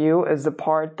by you is the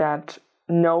part that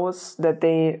knows that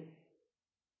they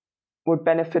would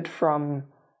benefit from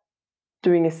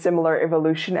doing a similar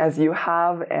evolution as you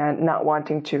have and not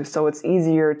wanting to. So it's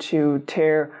easier to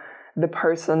tear the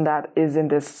person that is in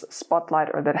this spotlight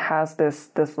or that has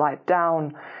this light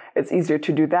down. It's easier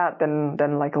to do that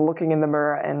than like looking in the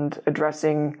mirror and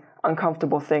addressing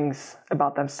uncomfortable things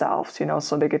about themselves, you know.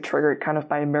 So they get triggered kind of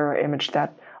by a mirror image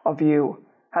that of you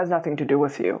has nothing to do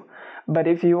with you. But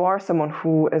if you are someone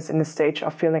who is in a stage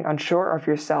of feeling unsure of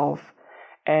yourself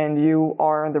and you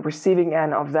are on the receiving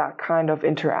end of that kind of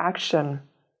interaction,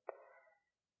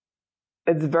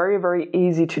 it's very, very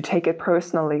easy to take it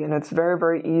personally, and it's very,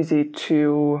 very easy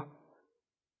to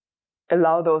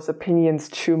allow those opinions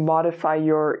to modify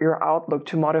your outlook,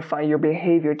 to modify your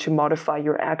behavior, to modify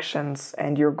your actions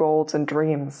and your goals and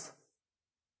dreams.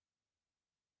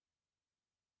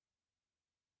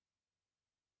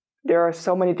 There are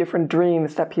so many different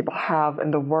dreams that people have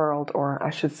in the world, or I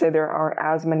should say there are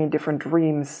as many different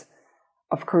dreams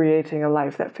of creating a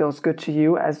life that feels good to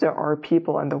you as there are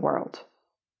people in the world.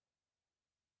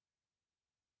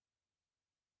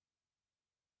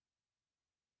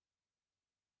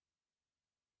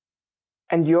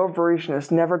 And your version is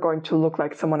never going to look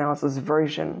like someone else's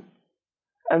version.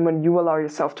 And when you allow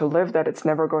yourself to live that, it's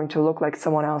never going to look like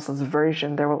someone else's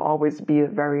version. There will always be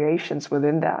variations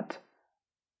within that.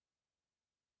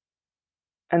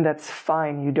 And that's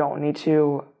fine. You don't need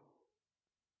to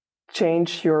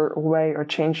change your way or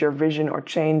change your vision or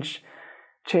change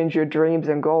your dreams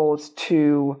and goals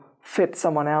to fit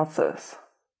someone else's.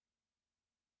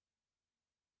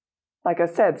 Like I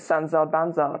said, sun's out,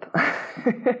 ban's out.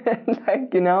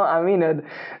 Like, you know, I mean it.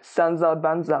 Sun's out,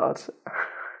 ban's out.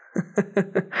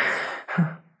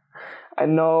 I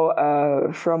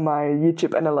know from my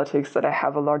YouTube analytics that I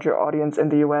have a larger audience in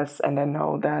the US, and I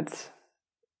know that,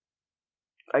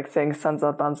 like saying sun's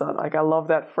out, ban's out. Like, I love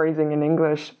that phrasing in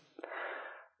English.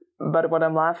 But what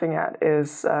I'm laughing at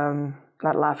is, I'm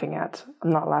not laughing at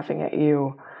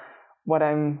you. What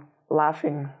I'm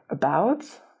laughing about,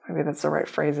 maybe that's the right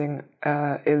phrasing,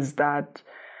 is that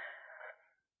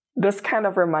this kind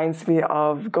of reminds me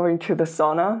of going to the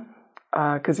sauna.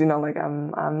 Because, you know, like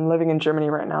I'm living in Germany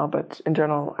right now, but in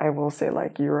general, I will say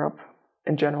like Europe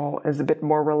in general is a bit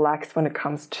more relaxed when it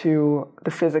comes to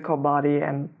the physical body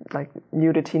and like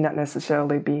nudity not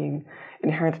necessarily being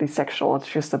inherently sexual. It's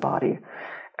just the body.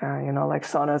 You know, like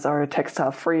saunas are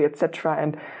textile free, etc.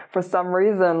 And for some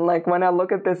reason, like when I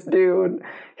look at this dude,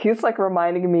 he's like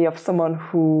reminding me of someone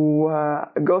who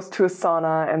goes to a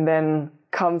sauna and then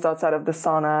comes outside of the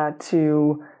sauna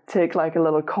to take like a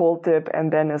little cold dip,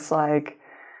 and then it's like,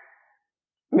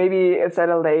 maybe it's at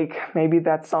a lake, maybe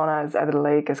that sauna is at a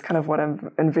lake, is kind of what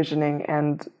I'm envisioning.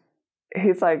 And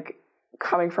he's like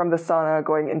coming from the sauna,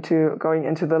 going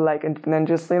into the lake, and then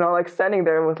just, you know, like standing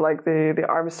there with like the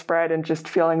arms spread and just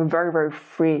feeling very, very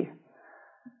free.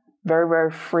 Very,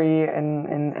 very free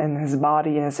in his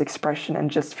body and his expression, and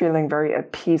just feeling very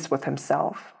at peace with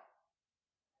himself.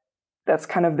 That's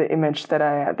kind of the image that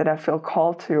I feel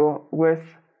called to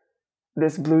with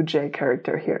this Blue Jay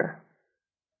character here.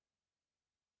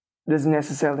 Doesn't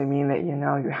necessarily mean that, you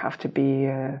know, you have to be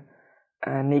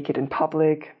naked in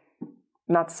public.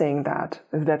 Not saying that.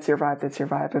 If that's your vibe, that's your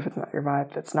vibe. If it's not your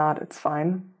vibe, that's not. It's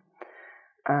fine.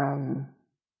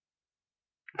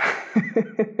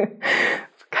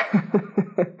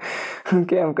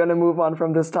 Okay, I'm gonna move on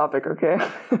from this topic. Okay,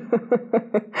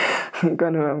 I'm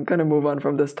gonna move on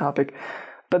from this topic.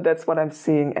 But that's what I'm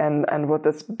seeing, and with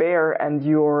this bear and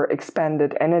your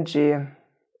expanded energy,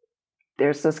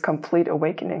 there's this complete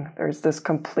awakening. There's this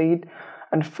complete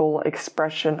and full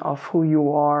expression of who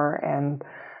you are, and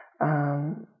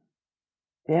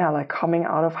like coming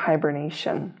out of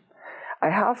hibernation. I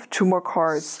have 2 more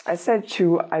cards. I said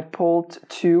 2, I pulled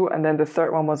 2, and then the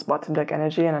third one was bottom deck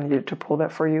energy, and I needed to pull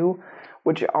that for you,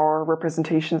 which are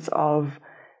representations of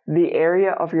the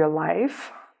area of your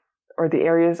life, or the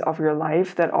areas of your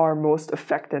life that are most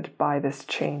affected by this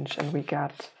change. And we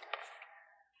got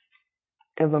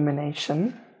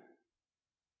illumination,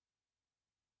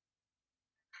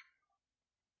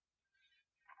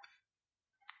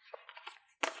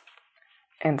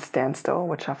 and standstill,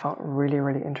 which I found really,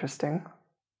 really interesting.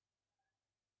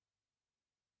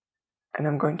 And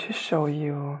I'm going to show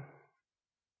you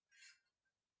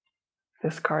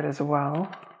this card as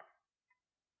well,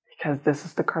 because this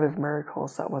is the card of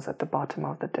miracles that was at the bottom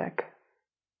of the deck.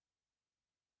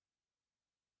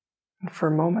 And for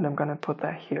a moment, I'm going to put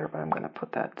that here, but I'm going to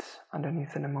put that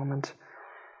underneath in a moment.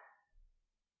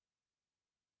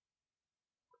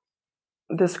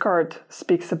 this card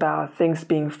speaks about things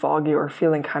being foggy or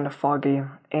feeling kind of foggy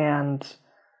and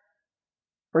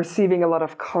receiving a lot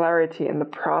of clarity in the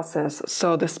process.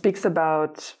 So this speaks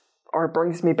about, or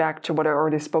brings me back to what I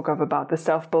already spoke of about the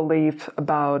self-belief,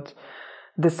 about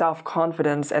the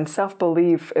self-confidence. And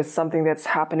self-belief is something that's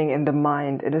happening in the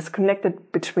mind. It is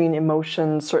connected between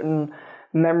emotions, certain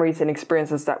memories and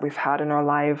experiences that we've had in our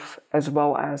life, as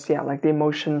well as, like the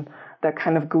emotion that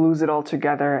kind of glues it all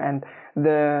together, and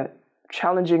the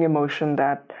challenging emotion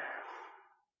that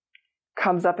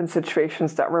comes up in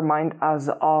situations that remind us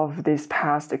of these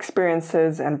past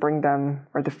experiences and bring them,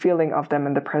 or the feeling of them,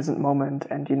 in the present moment.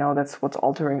 And that's what's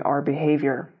altering our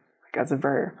behavior, like as a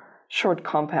very short,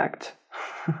 compact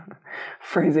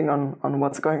phrasing on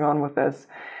what's going on with this.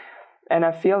 And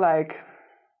I feel like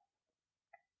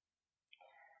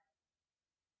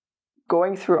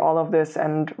going through all of this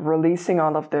and releasing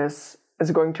all of this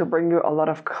is going to bring you a lot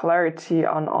of clarity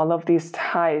on all of these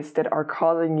ties that are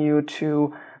causing you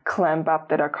to clamp up,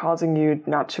 that are causing you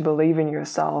not to believe in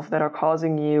yourself, that are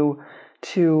causing you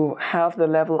to have the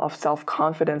level of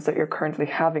self-confidence that you're currently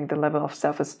having, the level of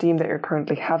self-esteem that you're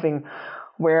currently having,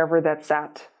 wherever that's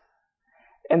at.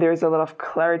 And there's a lot of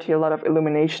clarity, a lot of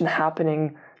illumination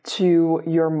happening to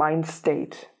your mind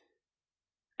state.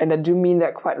 And I do mean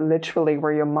that quite literally,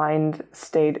 where your mind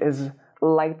state is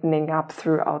lightening up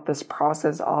throughout this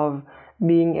process of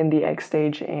being in the X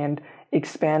stage and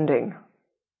expanding.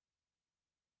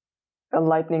 A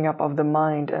lightening up of the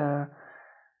mind.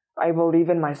 I believe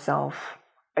in myself.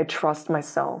 I trust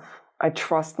myself. I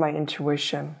trust my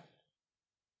intuition.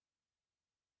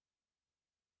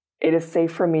 It is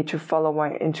safe for me to follow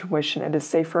my intuition. It is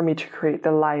safe for me to create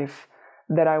the life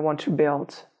that I want to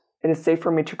build. It is safe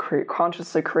for me to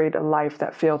consciously create a life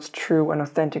that feels true and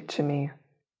authentic to me.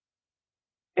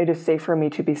 It is safe for me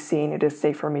to be seen. It is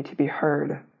safe for me to be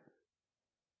heard.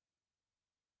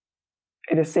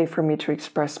 It is safe for me to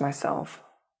express myself.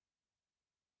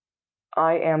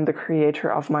 I am the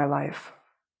creator of my life.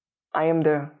 I am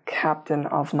the captain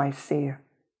of my sea.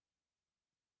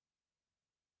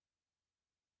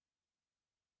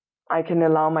 I can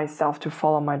allow myself to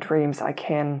follow my dreams. I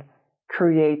can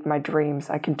create my dreams.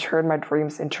 I can turn my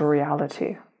dreams into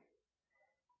reality.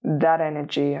 That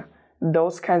energy,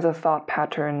 those kinds of thought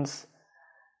patterns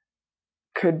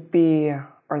could be,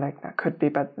 or like not could be,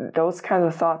 but those kinds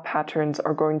of thought patterns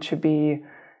are going to be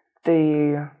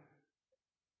the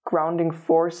grounding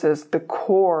forces, the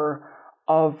core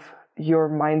of your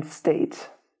mind state.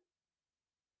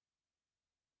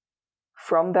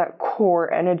 From that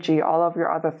core energy, all of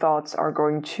your other thoughts are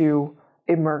going to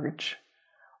emerge.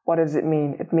 What does it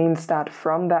mean? It means that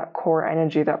from that core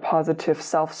energy, that positive,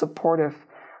 self-supportive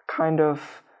kind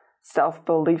of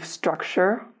self-belief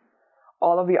structure,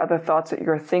 all of the other thoughts that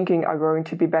you're thinking are going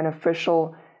to be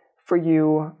beneficial for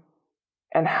you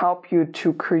and help you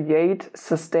to create,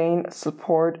 sustain,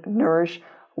 support, nourish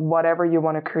whatever you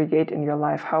want to create in your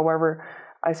life. However,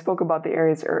 I spoke about the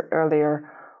areas earlier.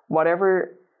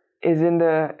 Whatever is in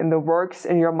the works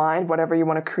in your mind, whatever you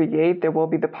want to create, there will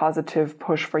be the positive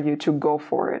push for you to go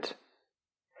for it.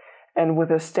 And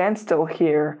with a standstill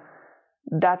here,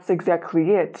 that's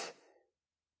exactly it.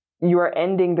 You are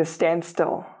ending the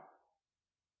standstill.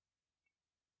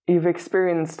 You've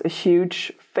experienced a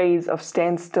huge phase of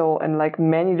standstill in like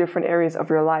many different areas of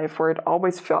your life, where it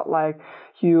always felt like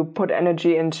you put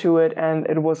energy into it and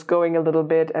it was going a little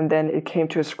bit, and then it came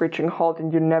to a screeching halt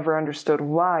and you never understood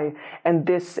why. And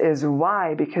this is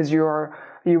why, because you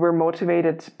were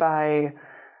motivated by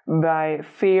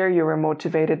fear, you were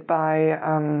motivated by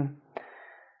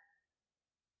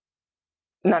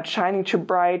not shining too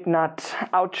bright, not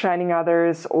outshining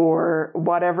others, or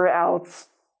whatever else.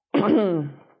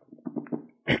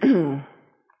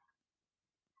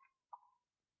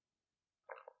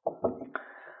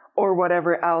 Or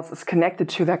whatever else is connected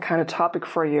to that kind of topic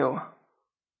for you.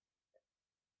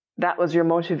 That was your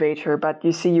motivator, but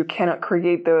you see, you cannot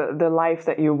create the life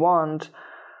that you want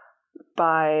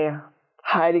by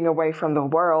hiding away from the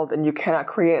world, and you cannot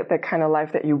create that kind of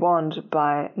life that you want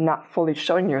by not fully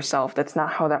showing yourself. That's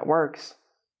not how that works.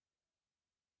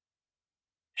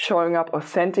 Showing up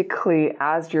authentically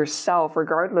as yourself,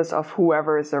 regardless of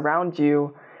whoever is around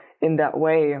you in that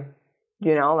way,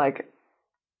 like,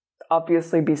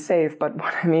 obviously be safe, but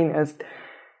what I mean is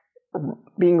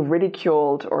being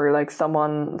ridiculed, or like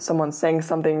someone saying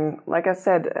something, like I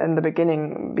said in the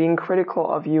beginning, being critical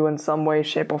of you in some way,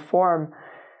 shape or form,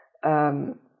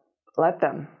 let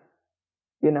them.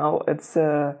 It's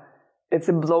a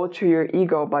blow to your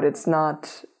ego, but it's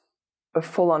not a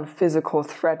full-on physical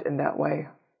threat in that way.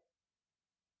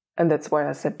 And that's why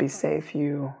I said be safe.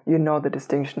 You know the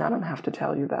distinction. I don't have to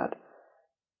tell you that.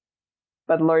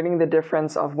 but learning the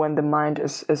difference of when the mind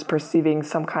is perceiving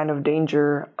some kind of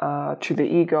danger to the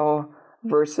ego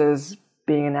versus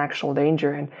being an actual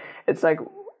danger. And it's like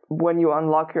when you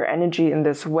unlock your energy in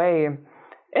this way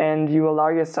and you allow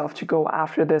yourself to go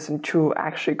after this and to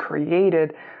actually create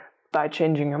it by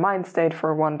changing your mind state,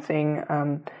 for one thing,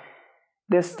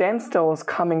 this standstill is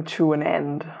coming to an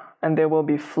end and there will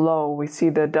be flow. We see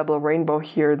the double rainbow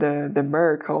here, the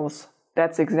miracles.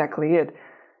 That's exactly it.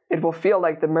 It will feel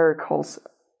like the miracles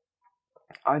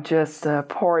are just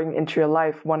pouring into your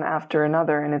life one after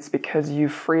another, and it's because you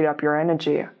freed up your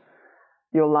energy.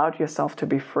 You allowed yourself to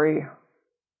be free.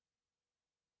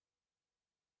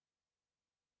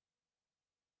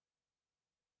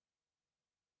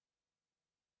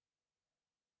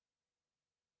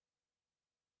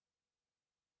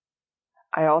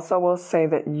 I also will say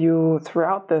that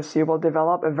throughout this, you will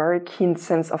develop a very keen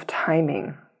sense of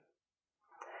timing.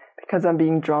 Because I'm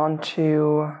being drawn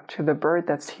to the bird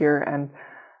that's here, and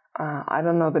I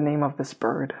don't know the name of this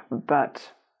bird,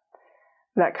 but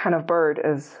that kind of bird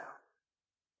is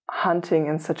hunting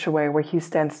in such a way where he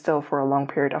stands still for a long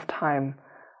period of time,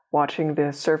 watching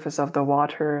the surface of the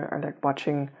water, or like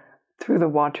watching through the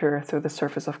water, through the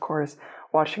surface, of course,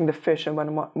 watching the fish, and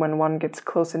when one gets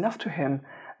close enough to him,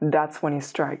 that's when he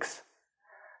strikes.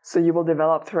 So you will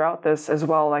develop throughout this as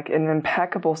well, like an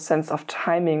impeccable sense of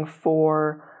timing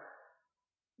for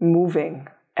moving,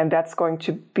 and that's going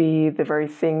to be the very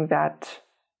thing that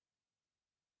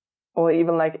will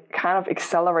even like kind of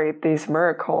accelerate these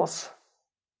miracles.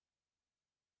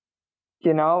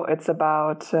 You know, it's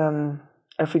about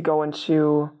if we go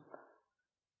into,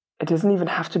 it doesn't even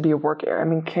have to be a work area. I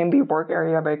mean, it can be a work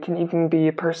area, but it can even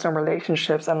be personal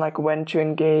relationships and like when to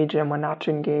engage and when not to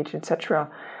engage,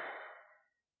 etc.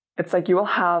 It's like you will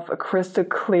have a crystal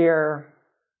clear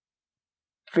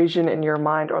vision in your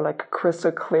mind, or like a crystal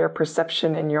clear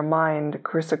perception in your mind,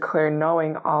 crystal clear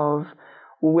knowing of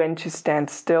when to stand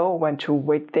still, when to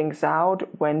wait things out,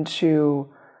 when to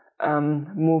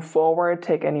move forward,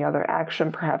 take any other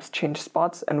action, perhaps change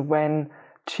spots, and when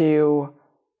to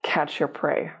catch your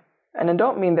prey. And I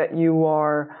don't mean that you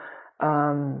are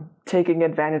taking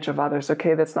advantage of others.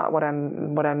 Okay, that's not what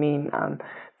I mean.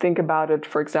 Think about it,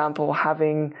 for example,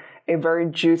 having a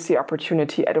very juicy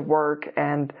opportunity at work,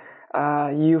 and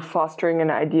you fostering an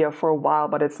idea for a while,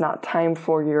 but it's not time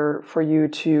for you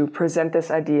to present this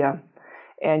idea.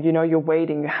 And you know, you're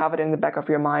waiting, you have it in the back of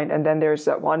your mind, and then there's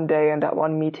that one day and that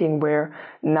one meeting where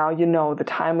now you know the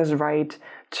time is right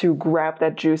to grab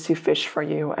that juicy fish for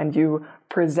you, and you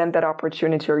present that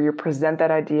opportunity or you present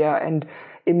that idea, and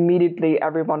immediately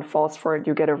everyone falls for it,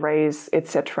 you get a raise,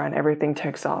 etc., and everything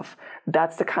takes off.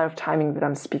 That's the kind of timing that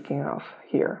I'm speaking of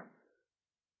here.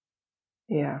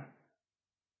 Yeah.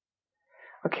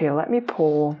 Okay, let me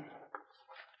pull,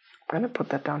 I'm going to put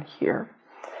that down here.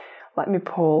 Let me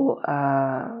pull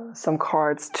some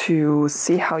cards to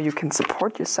see how you can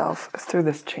support yourself through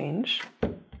this change.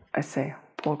 I say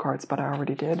pull cards, but I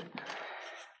already did.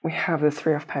 We have the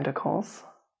Three of Pentacles.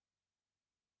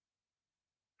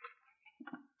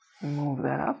 Move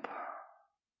that up.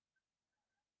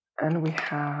 And we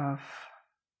have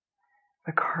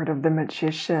the card of the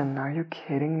Magician. Are you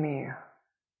kidding me?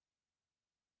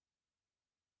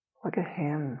 Look at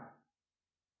him.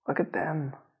 Look at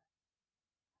them.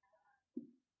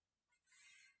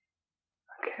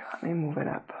 Okay, let me move it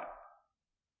up.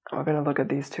 We're going to look at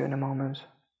these two in a moment.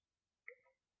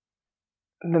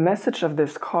 The message of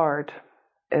this card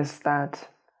is that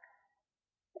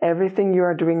everything you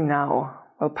are doing now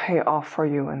will pay off for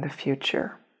you in the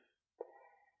future.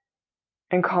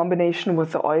 In combination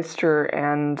with the oyster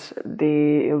and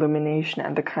the illumination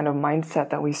and the kind of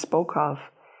mindset that we spoke of,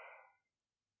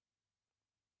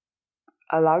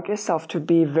 allow yourself to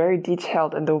be very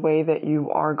detailed in the way that you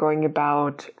are going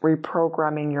about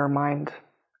reprogramming your mind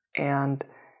and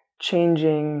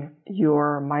changing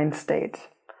your mind state.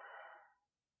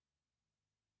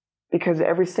 Because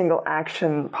every single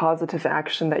action, positive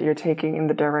action that you're taking in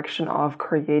the direction of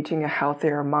creating a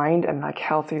healthier mind and like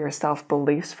healthier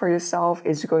self-beliefs for yourself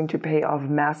is going to pay off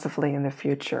massively in the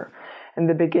future. In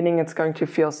the beginning, it's going to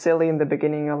feel silly. In the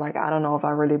beginning, you're like, I don't know if I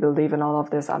really believe in all of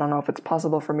this. I don't know if it's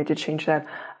possible for me to change that.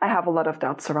 I have a lot of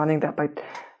doubts surrounding that, but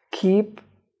keep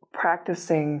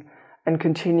practicing and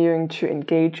continuing to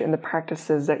engage in the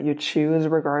practices that you choose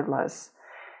regardless.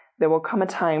 There will come a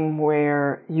time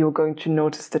where you're going to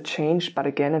notice the change, but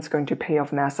again, it's going to pay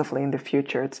off massively in the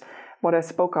future. It's what I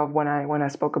spoke of when I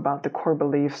spoke about the core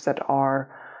beliefs that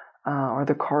are, or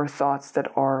the core thoughts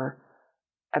that are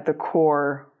at the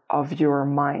core of your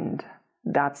mind.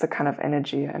 That's the kind of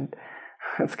energy. And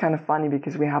It's kind of funny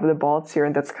because we have the balls here,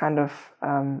 and that's kind of,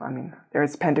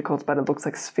 there's pentacles, but it looks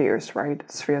like spheres, right?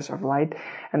 Spheres of light.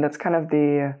 And that's kind of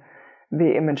the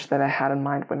image that I had in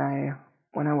mind when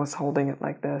I was holding it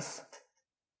like this.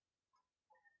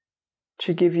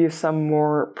 To give you some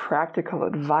more practical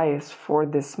advice for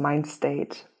this mind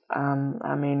state,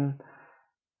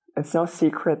 it's no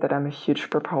secret that I'm a huge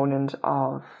proponent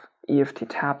of EFT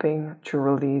tapping to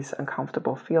release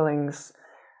uncomfortable feelings,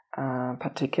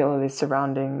 particularly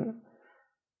surrounding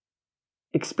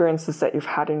experiences that you've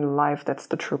had in your life. That's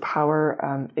the true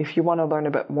power. If you want to learn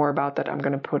a bit more about that, I'm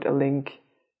going to put a link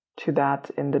to that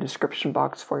in the description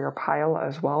box for your pile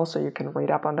as well, so you can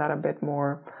read up on that a bit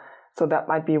more. So that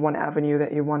might be one avenue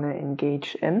that you want to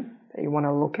engage in, that you want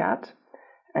to look at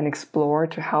and explore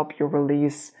to help you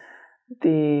release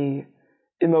the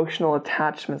emotional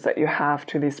attachments that you have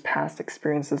to these past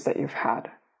experiences that you've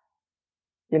had.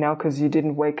 You know, because you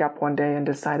didn't wake up one day and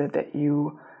decided that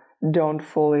you don't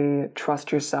fully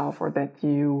trust yourself, or that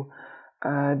you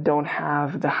don't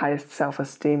have the highest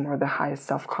self-esteem or the highest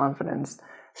self-confidence.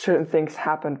 Certain things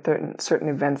happened, certain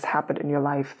events happened in your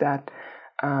life that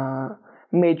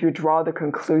made you draw the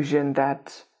conclusion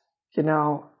that, you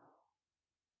know,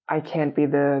 I can't be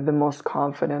the most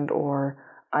confident, or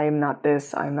I am not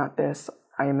this, I am not this,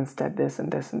 I am instead this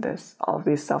and this and this. All of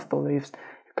these self-beliefs.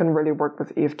 You can really work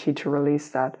with EFT to release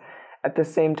that. At the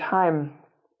same time,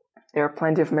 there are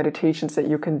plenty of meditations that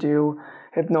you can do,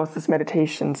 hypnosis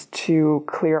meditations, to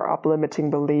clear up limiting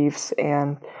beliefs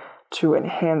and to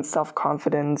enhance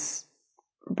self-confidence,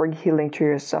 bring healing to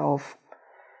yourself.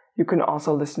 You can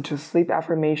also listen to sleep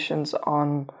affirmations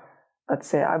on, let's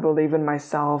say, I believe in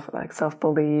myself, like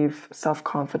self-belief,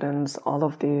 self-confidence, all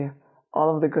of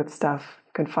the good stuff.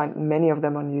 You can find many of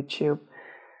them on YouTube.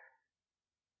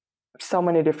 So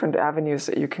many different avenues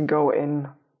that you can go in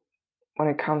when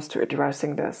it comes to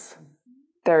addressing this.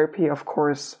 Therapy, of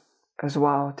course, as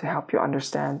well, to help you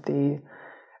understand the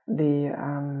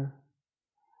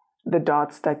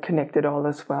dots that connect it all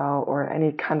as well, or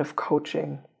any kind of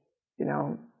coaching, you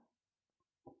know.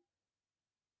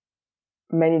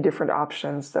 Many different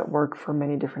options that work for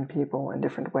many different people in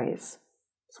different ways.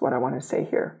 That's what I want to say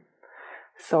here.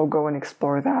 So go and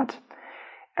explore that.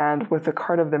 And with the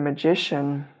card of the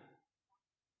Magician,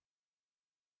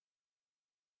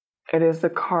 it is the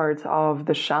card of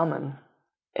the Shaman.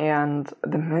 And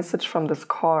the message from this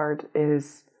card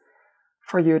is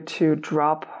for you to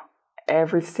drop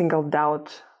every single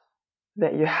doubt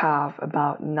that you have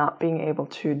about not being able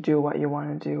to do what you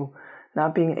want to do,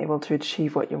 not being able to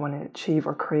achieve what you want to achieve,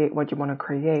 or create what you want to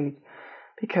create.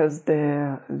 Because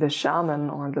the Shaman,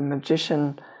 or the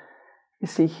Magician, you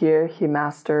see here, he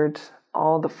mastered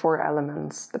all the 4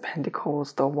 elements: the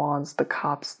pentacles, the wands, the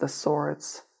cups, the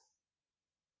swords.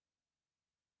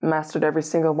 Mastered every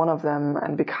single one of them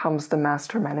and becomes the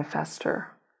master manifester.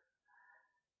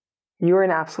 You're an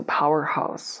absolute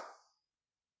powerhouse.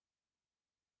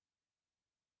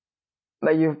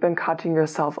 But you've been cutting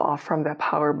yourself off from that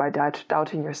power by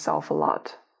doubting yourself a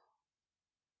lot.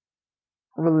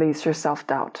 Release your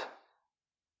self-doubt.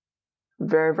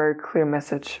 Very, very clear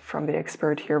message from the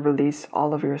expert here. Release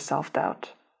all of your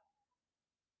self-doubt.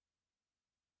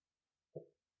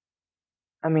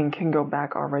 Can go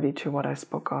back already to what I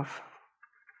spoke of.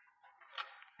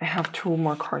 I have 2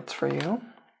 more cards for you.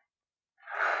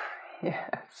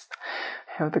 Yes.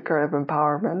 I have the card of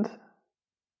empowerment.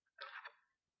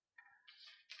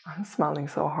 I'm smiling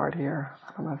so hard here.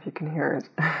 I don't know if you can hear it.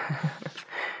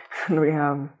 And we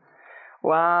have,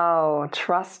 wow,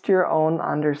 trust your own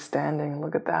understanding.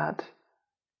 Look at that.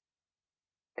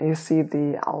 You see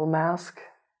the owl mask?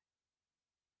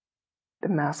 The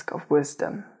mask of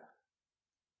wisdom.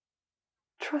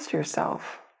 Trust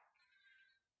yourself.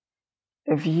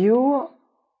 If you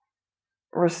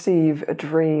receive a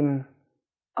dream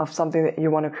of something that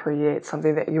you want to create,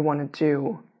 something that you want to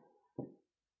do,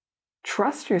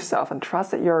 trust yourself and trust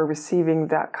that you're receiving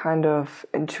that kind of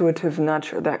intuitive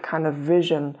nudge, or that kind of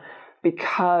vision,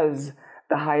 because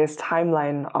the highest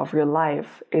timeline of your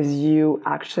life is you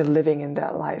actually living in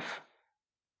that life,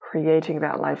 creating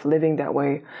that life, living that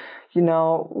way. You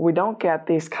know, we don't get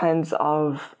these kinds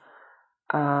of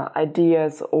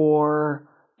ideas or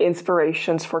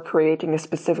inspirations for creating a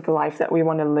specific life that we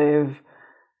want to live,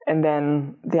 and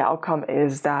then the outcome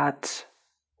is that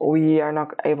we are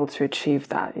not able to achieve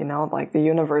that. You know, like, the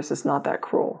universe is not that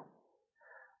cruel.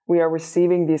 We are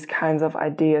receiving these kinds of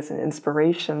ideas and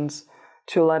inspirations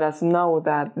to let us know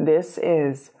that this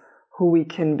is who we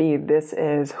can be, this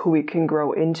is who we can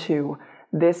grow into,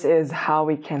 this is how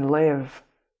we can live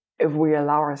if we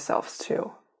allow ourselves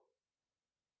to.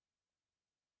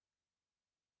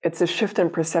 it's a shift in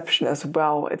perception as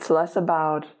well. It's less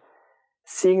about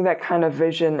seeing that kind of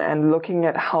vision and looking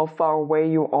at how far away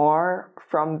you are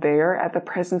from there at the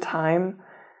present time.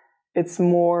 It's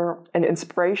more an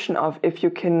inspiration of if you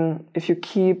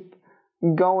keep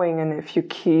going and if you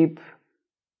keep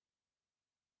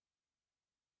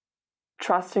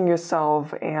trusting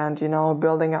yourself and,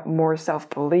 building up more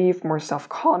self-belief, more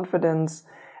self-confidence.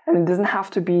 And it doesn't have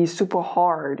to be super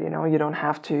hard, you don't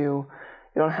have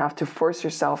to force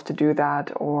yourself to do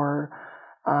that or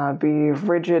be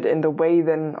rigid in the way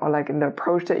or like in the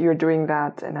approach that you're doing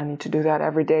that. And I need to do that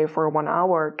every day for 1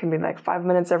 hour. It can be like 5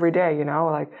 minutes every day,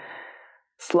 like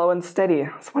slow and steady.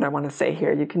 That's what I want to say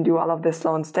here. You can do all of this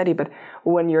slow and steady, but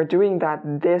when you're doing that,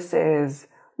 this is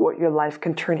what your life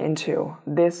can turn into.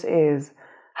 This is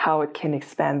how it can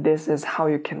expand. This is how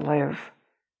you can live.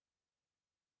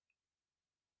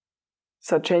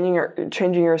 So changing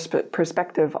your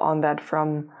perspective on that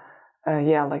from,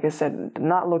 like I said,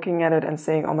 not looking at it and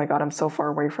saying, oh my God, I'm so far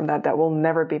away from that. That will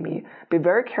never be me. Be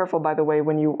very careful, by the way,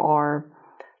 when you are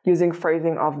using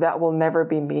phrasing of that will never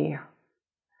be me.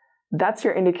 That's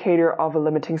your indicator of a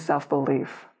limiting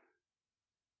self-belief.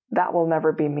 That will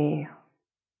never be me.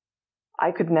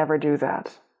 I could never do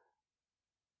that.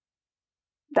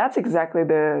 That's exactly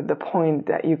the point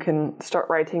that you can start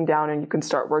writing down and you can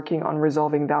start working on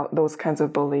resolving those kinds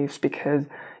of beliefs because,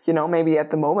 maybe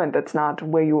at the moment that's not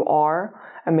where you are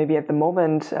and maybe at the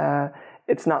moment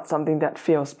it's not something that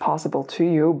feels possible to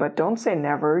you, but don't say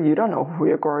never. You don't know who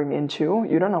you're growing into.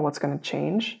 You don't know what's going to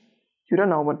change. You don't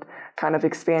know what kind of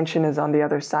expansion is on the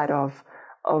other side of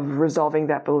resolving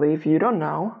that belief. You don't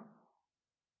know.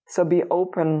 So be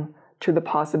open to the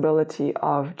possibility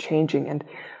of changing and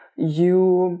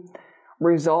you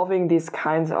resolving these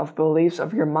kinds of beliefs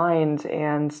of your mind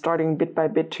and starting bit by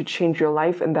bit to change your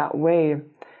life in that way.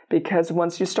 Because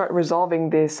once you start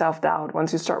resolving the self-doubt,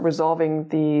 once you start resolving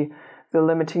the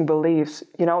limiting beliefs,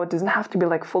 it doesn't have to be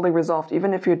like fully resolved.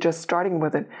 Even if you're just starting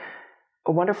with it,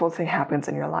 a wonderful thing happens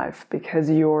in your life because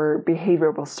your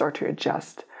behavior will start to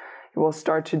adjust. You will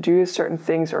start to do certain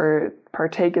things or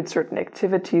partake in certain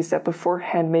activities that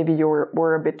beforehand maybe you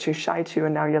were a bit too shy to,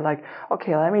 and now you're like,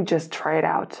 okay, let me just try it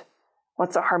out.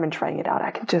 What's the harm in trying it out?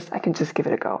 I can just give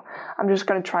it a go. I'm just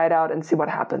going to try it out and see what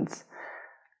happens.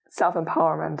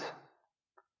 Self-empowerment.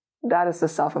 That is the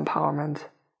self-empowerment.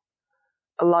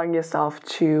 Allowing yourself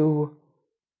to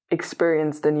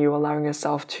experience the new, allowing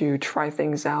yourself to try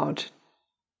things out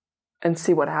and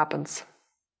see what happens.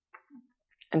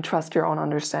 And trust your own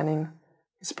understanding.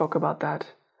 We spoke about that.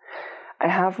 I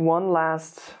have one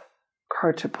last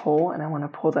card to pull, and I want to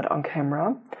pull that on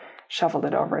camera. Shuffled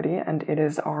it already, and it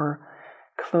is our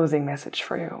closing message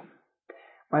for you.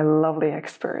 My lovely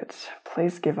expert,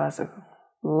 please give us a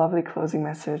lovely closing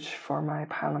message for my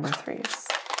pile number 3s.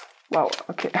 Wow,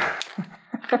 okay.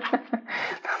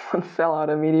 That one fell out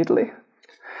immediately.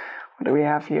 What do we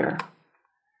have here?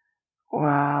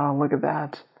 Wow, look at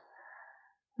that.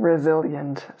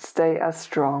 Resilient, stay as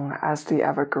strong as the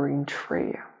evergreen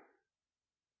tree.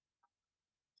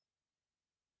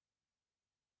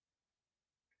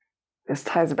 This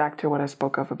ties back to what I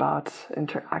spoke of about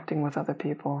interacting with other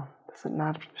people. Does it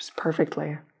not? Just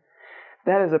perfectly.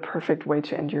 That is a perfect way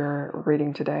to end your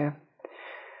reading today.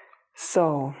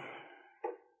 So,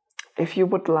 if you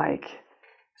would like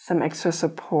some extra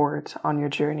support on your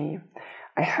journey,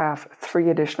 I have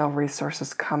 3 additional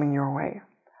resources coming your way.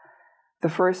 The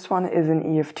first one is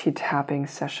an EFT tapping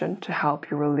session to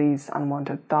help you release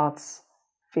unwanted thoughts,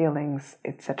 feelings,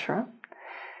 etc.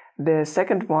 The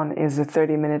second one is a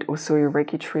 30-minute Usui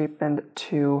Reiki treatment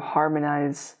to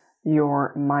harmonize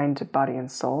your mind, body,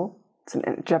 and soul. It's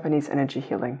a Japanese energy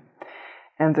healing.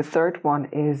 And the third one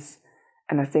is,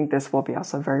 and I think this will be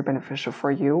also very beneficial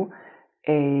for you,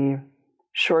 a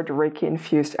short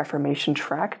Reiki-infused affirmation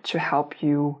track to help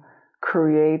you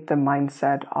create the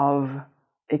mindset of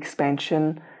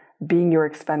expansion, being your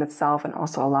expanded self, and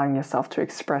also allowing yourself to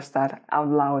express that out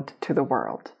loud to the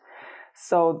world.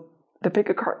 So the pick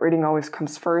a card reading always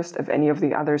comes first. If any of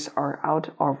the others are out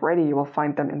already, you will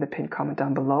find them in the pinned comment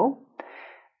down below.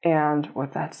 And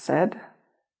with that said,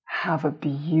 have a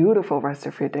beautiful rest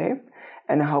of your day,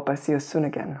 and I hope I see you soon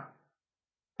again.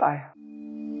 Bye.